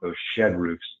 you want those shed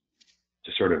roofs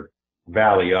to sort of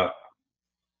valley up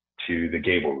to the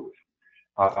gable roof.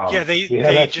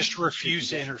 They just refuse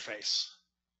to interface.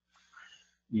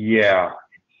 Yeah,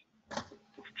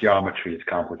 geometry is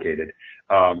complicated.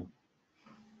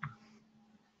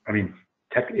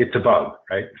 It's a bug,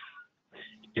 right?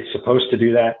 It's supposed to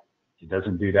do that. It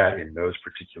doesn't do that in those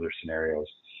particular scenarios.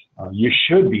 You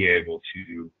should be able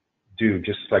to do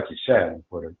just like you said,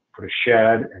 put a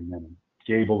shed and then a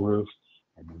gable roof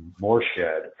and then more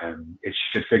shed, and it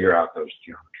should figure out those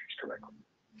geometries correctly.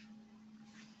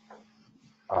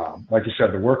 Like you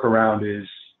said, the workaround is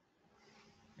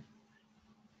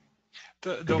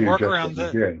the workaround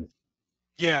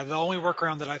the only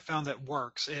workaround that I found that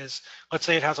works is, let's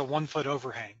say it has a 1 foot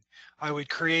overhang. I would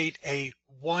create a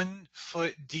 1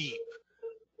 foot deep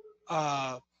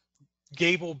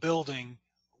gable building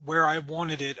where I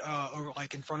wanted it,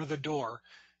 like in front of the door,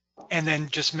 and then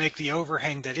just make the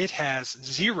overhang that it has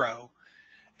 0,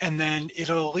 and then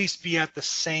it'll at least be at the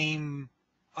same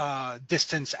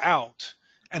distance out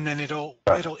and then it'll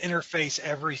interface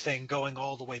everything going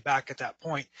all the way back at that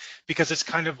point, because it's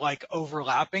kind of like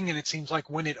overlapping, and it seems like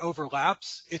when it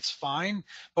overlaps, it's fine,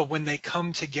 but when they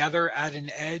come together at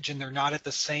an edge and they're not at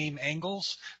the same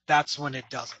angles, that's when it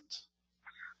doesn't.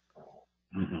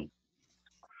 Mm-hmm.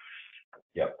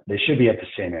 Yep, they should be at the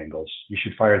same angles. You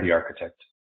should fire the architect.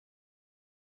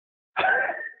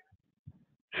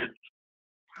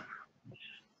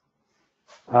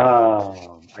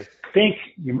 I think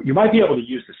you might be able to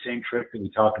use the same trick that we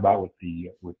talked about with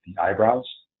the eyebrows,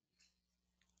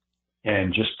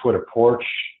 and just put a porch.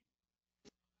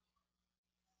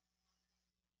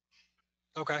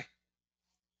 Okay.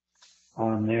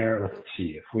 On there. Let's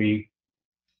see if we.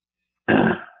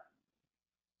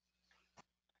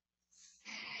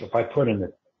 So if I put an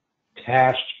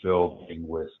attached building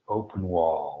with open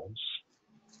walls.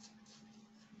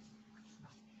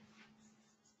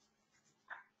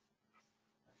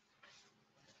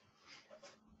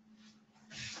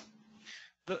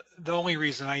 The only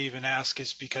reason I even ask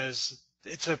is because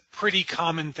it's a pretty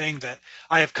common thing that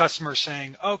I have customers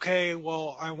saying, okay,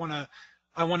 well, I want to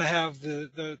have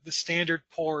the standard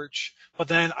porch, but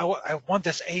then I want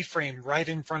this A-frame right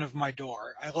in front of my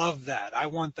door. I love that. I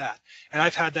want that. And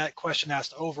I've had that question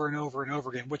asked over and over and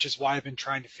over again, which is why I've been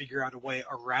trying to figure out a way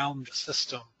around the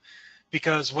system.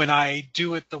 Because when I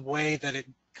do it the way that it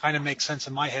kind of makes sense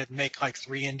in my head, make like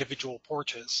 3 individual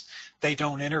porches, they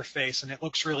don't interface, and it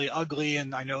looks really ugly,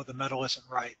 and I know the metal isn't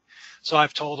right. So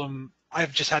I've told them,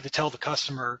 I've just had to tell the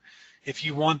customer, if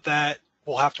you want that,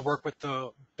 we'll have to work with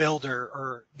the builder,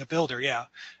 yeah,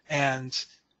 and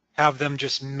have them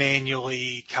just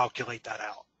manually calculate that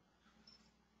out.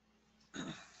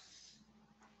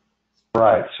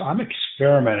 Right. So I'm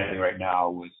experimenting right now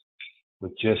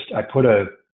with just, I put a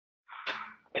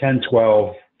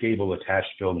 10-12 gable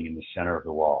attached building in the center of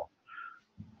the wall.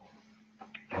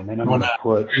 And then I'm going to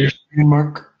put a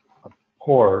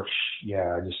porch.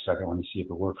 Yeah, just a second. Let me see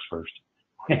if it works first.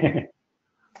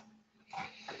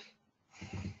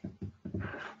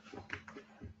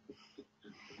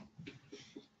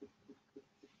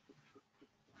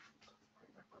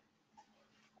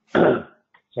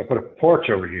 So I put a porch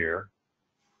over here,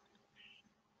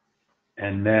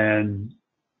 and then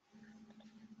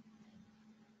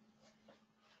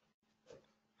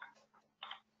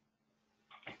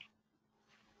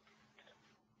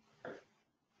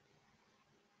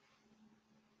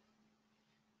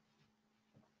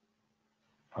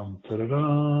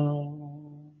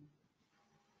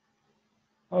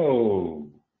oh,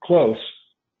 close.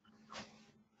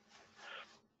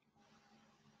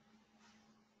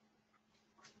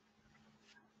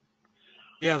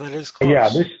 Yeah, that is close.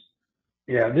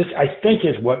 Yeah, this I think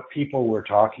is what people were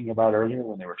talking about earlier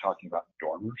when they were talking about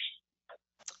dormers.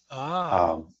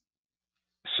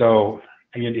 So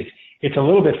I mean, it's a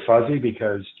little bit fuzzy,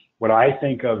 because what I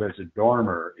think of as a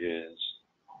dormer is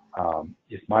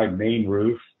if my main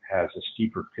roof has a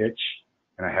steeper pitch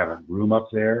and I have a room up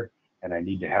there and I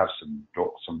need to have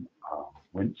some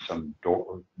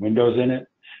windows in it,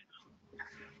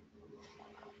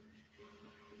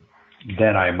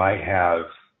 then I might have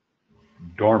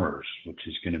dormers, which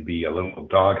is going to be a little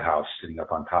doghouse sitting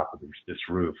up on top of this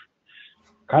roof,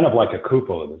 kind of like a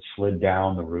cupola that slid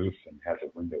down the roof and has a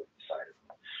window inside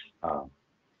it.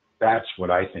 That's what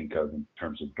I think of in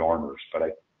terms of dormers. But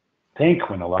I think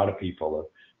when a lot of people,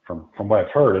 from what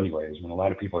I've heard anyways, when a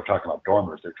lot of people are talking about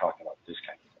dormers, they're talking about this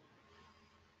kind of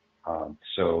thing.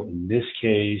 So in this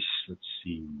case, let's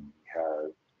see, we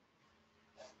have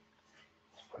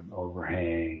an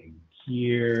overhang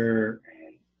here.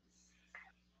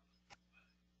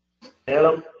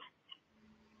 Hello.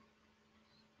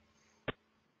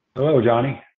 Hello,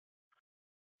 Johnny.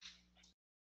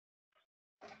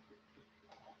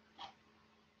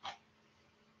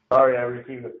 Sorry, I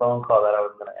received a phone call that I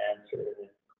was going to answer.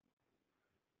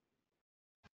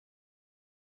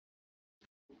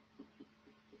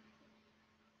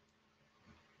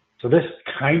 So this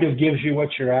kind of gives you what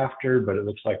you're after, but it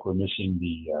looks like we're missing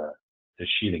the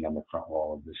sheathing on the front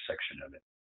wall of this section of it.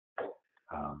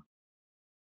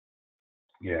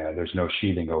 Yeah, there's no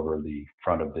sheathing over the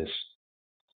front of this.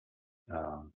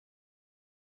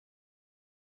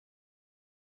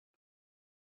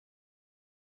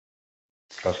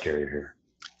 Truss carrier here.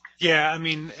 Yeah, I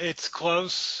mean, it's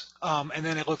close, and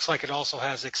then it looks like it also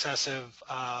has excessive,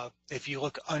 if you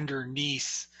look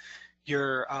underneath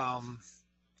your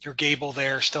gable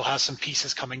there, still has some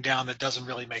pieces coming down that doesn't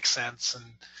really make sense, and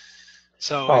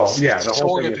so it's the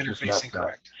whole sort thing of is just interfacing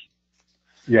correct.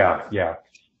 Yeah.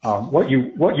 What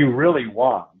you really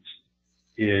want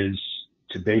is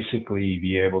to basically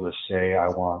be able to say, I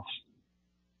want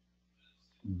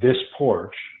this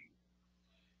porch,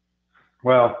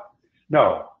 well,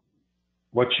 no.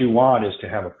 What you want is to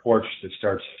have a porch that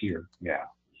starts here. Yeah.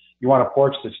 You want a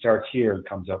porch that starts here and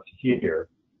comes up to here.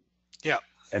 Yeah.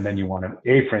 And then you want an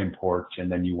A-frame porch, and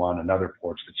then you want another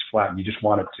porch that's flat. And you just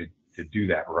want it to do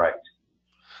that right.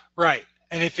 Right.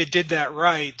 And if it did that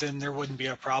right, then there wouldn't be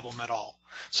a problem at all.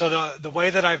 So the way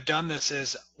that I've done this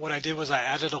is, what I did was I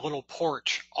added a little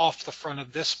porch off the front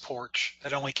of this porch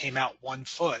that only came out 1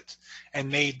 foot and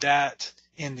made that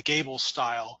in the gable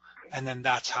style. And then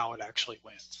that's how it actually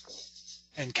went.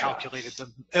 And calculated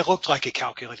it looked like it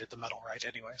calculated the metal right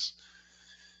anyways.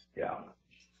 Yeah.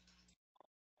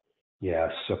 Yeah,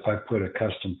 so if I put a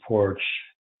custom porch,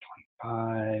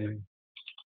 25.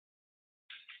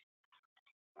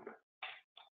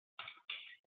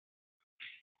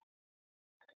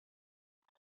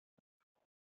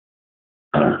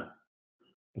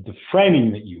 But the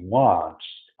framing that you want,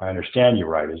 if I understand you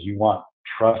right, is you want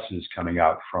trusses coming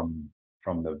out from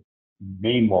the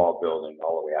main wall building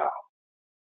all the way out.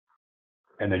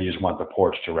 And then you just want the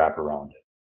porch to wrap around it.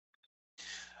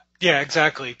 Yeah,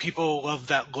 exactly. People love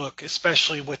that look,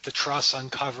 especially with the truss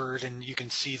uncovered and you can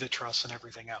see the truss and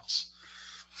everything else.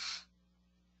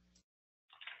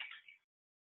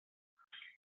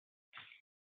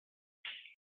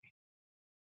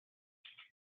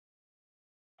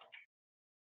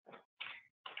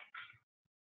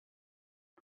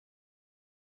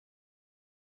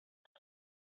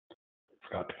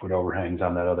 Forgot to put overhangs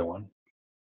on that other one.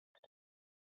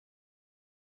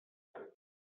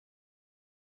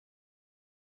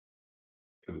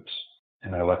 Oops.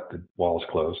 And I left the walls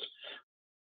closed.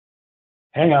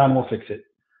 Hang on, we'll fix it.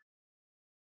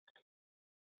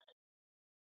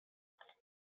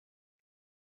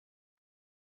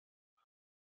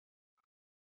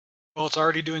 Well, it's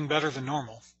already doing better than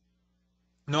normal.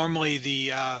 Normally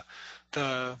the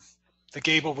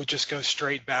gable would just go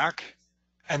straight back,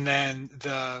 and then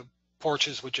the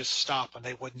porches would just stop and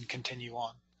they wouldn't continue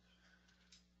on.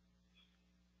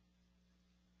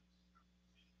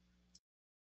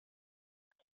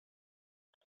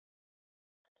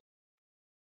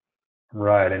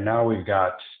 Right, and now we've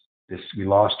got this, we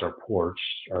lost our porch,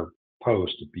 our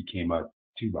post, it became a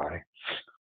 2x.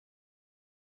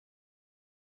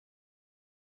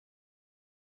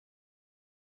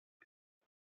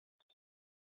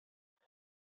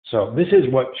 So this is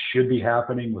what should be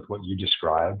happening with what you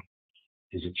described,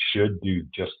 is it should do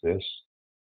just this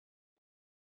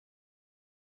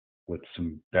with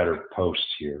some better posts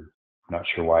here. I'm not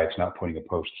sure why it's not putting a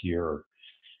post here. Or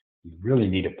you really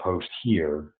need a post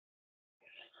here.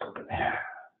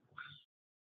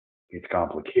 It's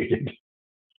complicated,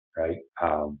 right?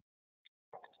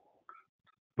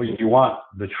 But you want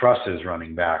the trusses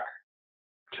running back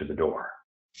to the door.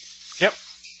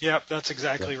 Yep, that's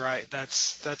exactly right.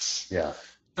 That's Yeah.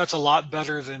 That's a lot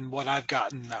better than what I've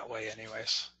gotten that way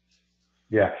anyways.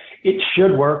 Yeah, it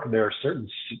should work. There are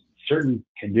certain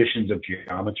conditions of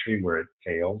geometry where it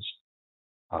fails.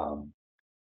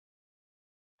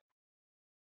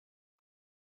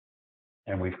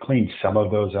 And we've cleaned some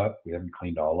of those up. We haven't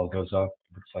cleaned all of those up.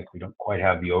 Looks like we don't quite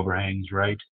have the overhangs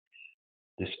right.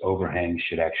 This overhang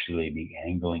should actually be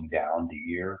angling down to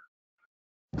here.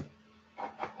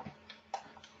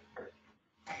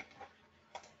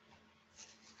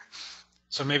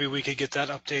 So maybe we could get that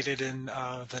updated in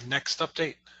the next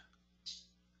update.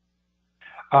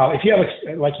 If you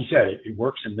have, like you said, it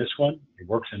works in this one. It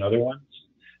works in other ones.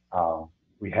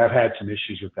 We have had some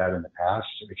issues with that in the past.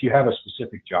 So if you have a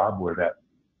specific job where that,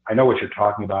 I know what you're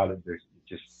talking about,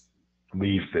 just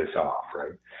leave this off,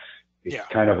 right? It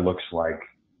kind of looks like,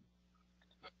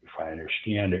 if I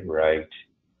understand it right,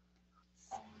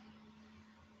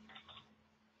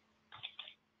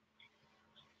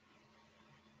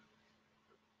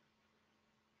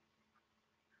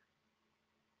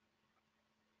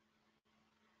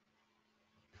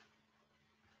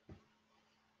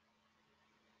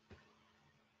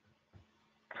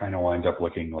 kind of winds up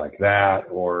looking like that,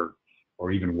 or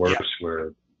even worse,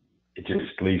 where it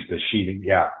just leaves the sheathing.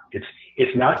 Yeah,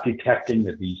 it's not detecting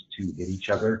that these two hit each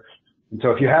other. And so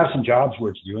if you have some jobs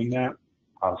where it's doing that,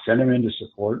 send them into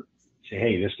support. Say,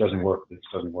 hey, this doesn't work. This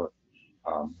doesn't work.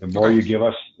 The more you give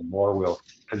us, the more we'll,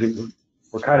 because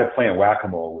we're kind of playing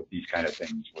whack-a-mole with these kind of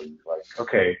things where you're like,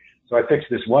 okay, so I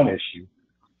fixed this one issue,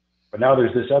 but now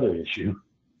there's this other issue.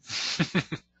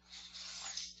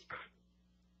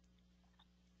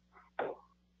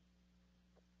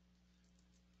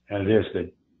 And it is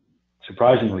that,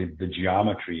 surprisingly, the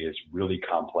geometry is really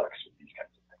complex with these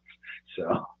kinds of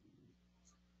things.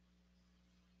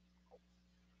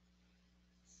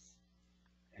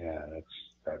 So, yeah,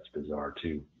 that's bizarre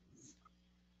too.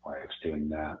 why it's doing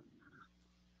that.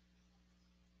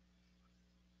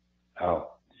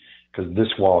 Oh, because this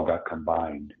wall got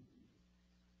combined.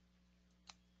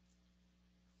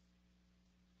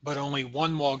 But only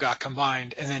one wall got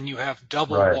combined, and then you have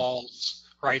double Right. walls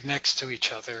right next to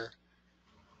each other.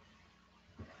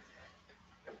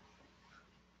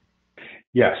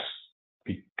 Yes,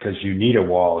 because you need a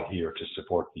wall here to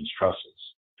support these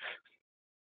trusses.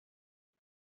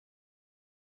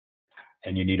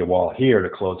 And you need a wall here to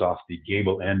close off the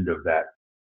gable end of that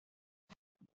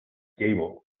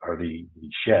gable, or the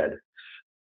shed.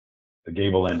 The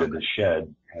gable end of the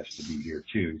shed has to be here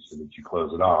too, so that you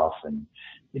close it off. And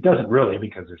it doesn't really,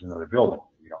 because there's another building.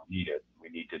 We don't need it. We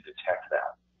need to detect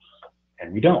that.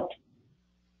 And we don't.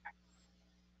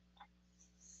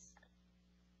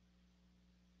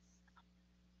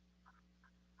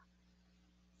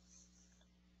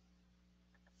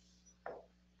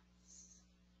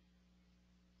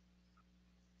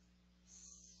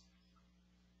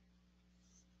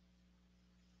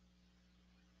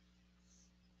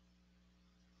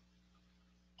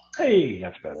 Hey,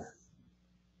 that's better.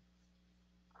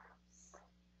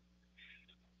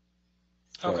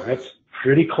 So Okay. that's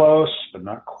pretty close, but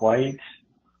not quite.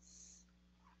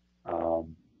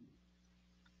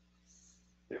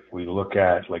 If we look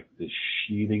at like the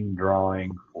sheathing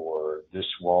drawing for this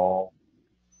wall,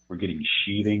 we're getting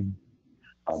sheathing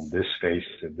on this face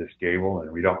of this gable,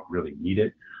 and we don't really need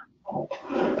it.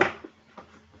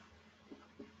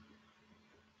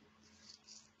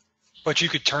 But you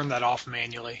could turn that off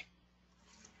manually.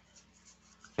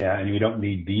 Yeah, and you don't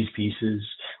need these pieces.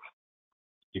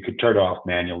 You could turn it off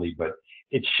manually, but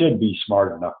it should be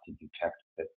smart enough to detect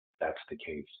that that's the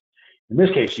case. In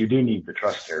this case, you do need the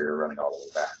truss carrier running all the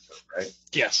way back, though, right?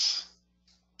 Yes.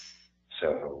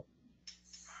 So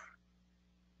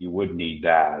you would need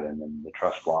that, and then the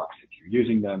truss blocks if you're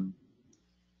using them.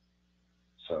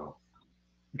 So,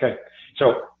 okay.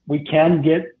 So we can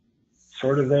get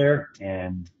sort of there,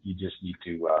 and you just need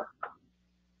to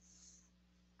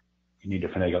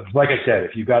finagle. Like I said,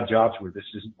 if you've got jobs where this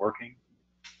isn't working,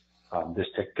 because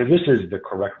this is the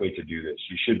correct way to do this.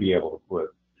 You should be able to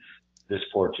put this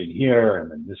porch in here, and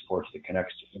then this porch that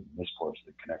connects to it, and this porch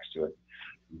that connects to it.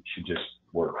 It should just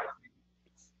work.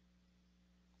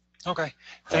 Okay.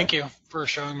 Thank you for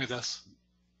showing me this.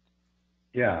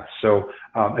 Yeah. So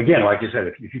again, like I said,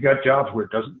 if you got jobs where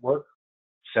it doesn't work,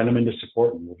 send them into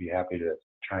support, and we'll be happy to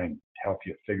try and help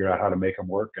you figure out how to make them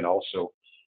work, and also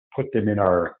put them in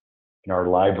our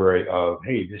library of,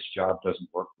 hey, this job doesn't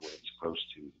work the way it's supposed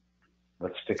to.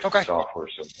 Let's fix the software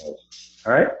so it does.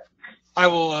 All right. I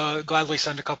will gladly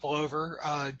send a couple over.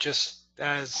 Just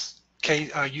as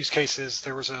use cases,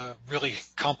 there was a really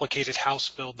complicated house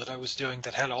build that I was doing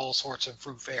that had all sorts of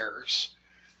roof errors.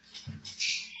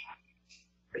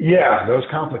 Yeah, those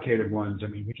complicated ones. I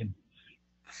mean, we can.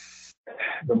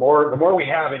 The more we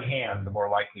have in hand, the more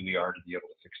likely we are to be able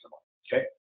to fix them all. Okay.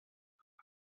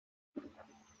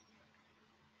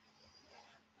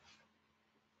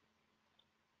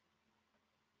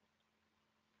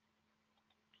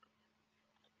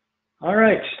 All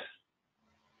right.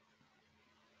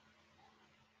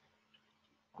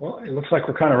 Well, it looks like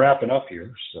we're kind of wrapping up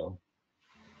here, so.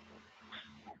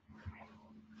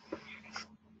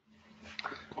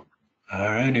 All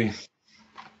righty.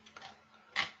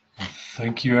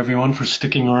 Thank you, everyone, for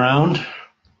sticking around.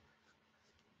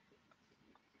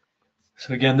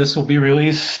 So again, this will be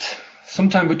released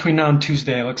sometime between now and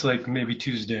Tuesday. It looks like maybe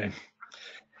Tuesday.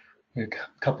 A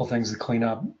couple things to clean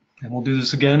up, and we'll do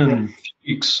this again in a few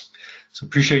weeks. So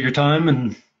appreciate your time,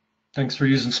 and thanks for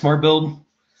using SmartBuild.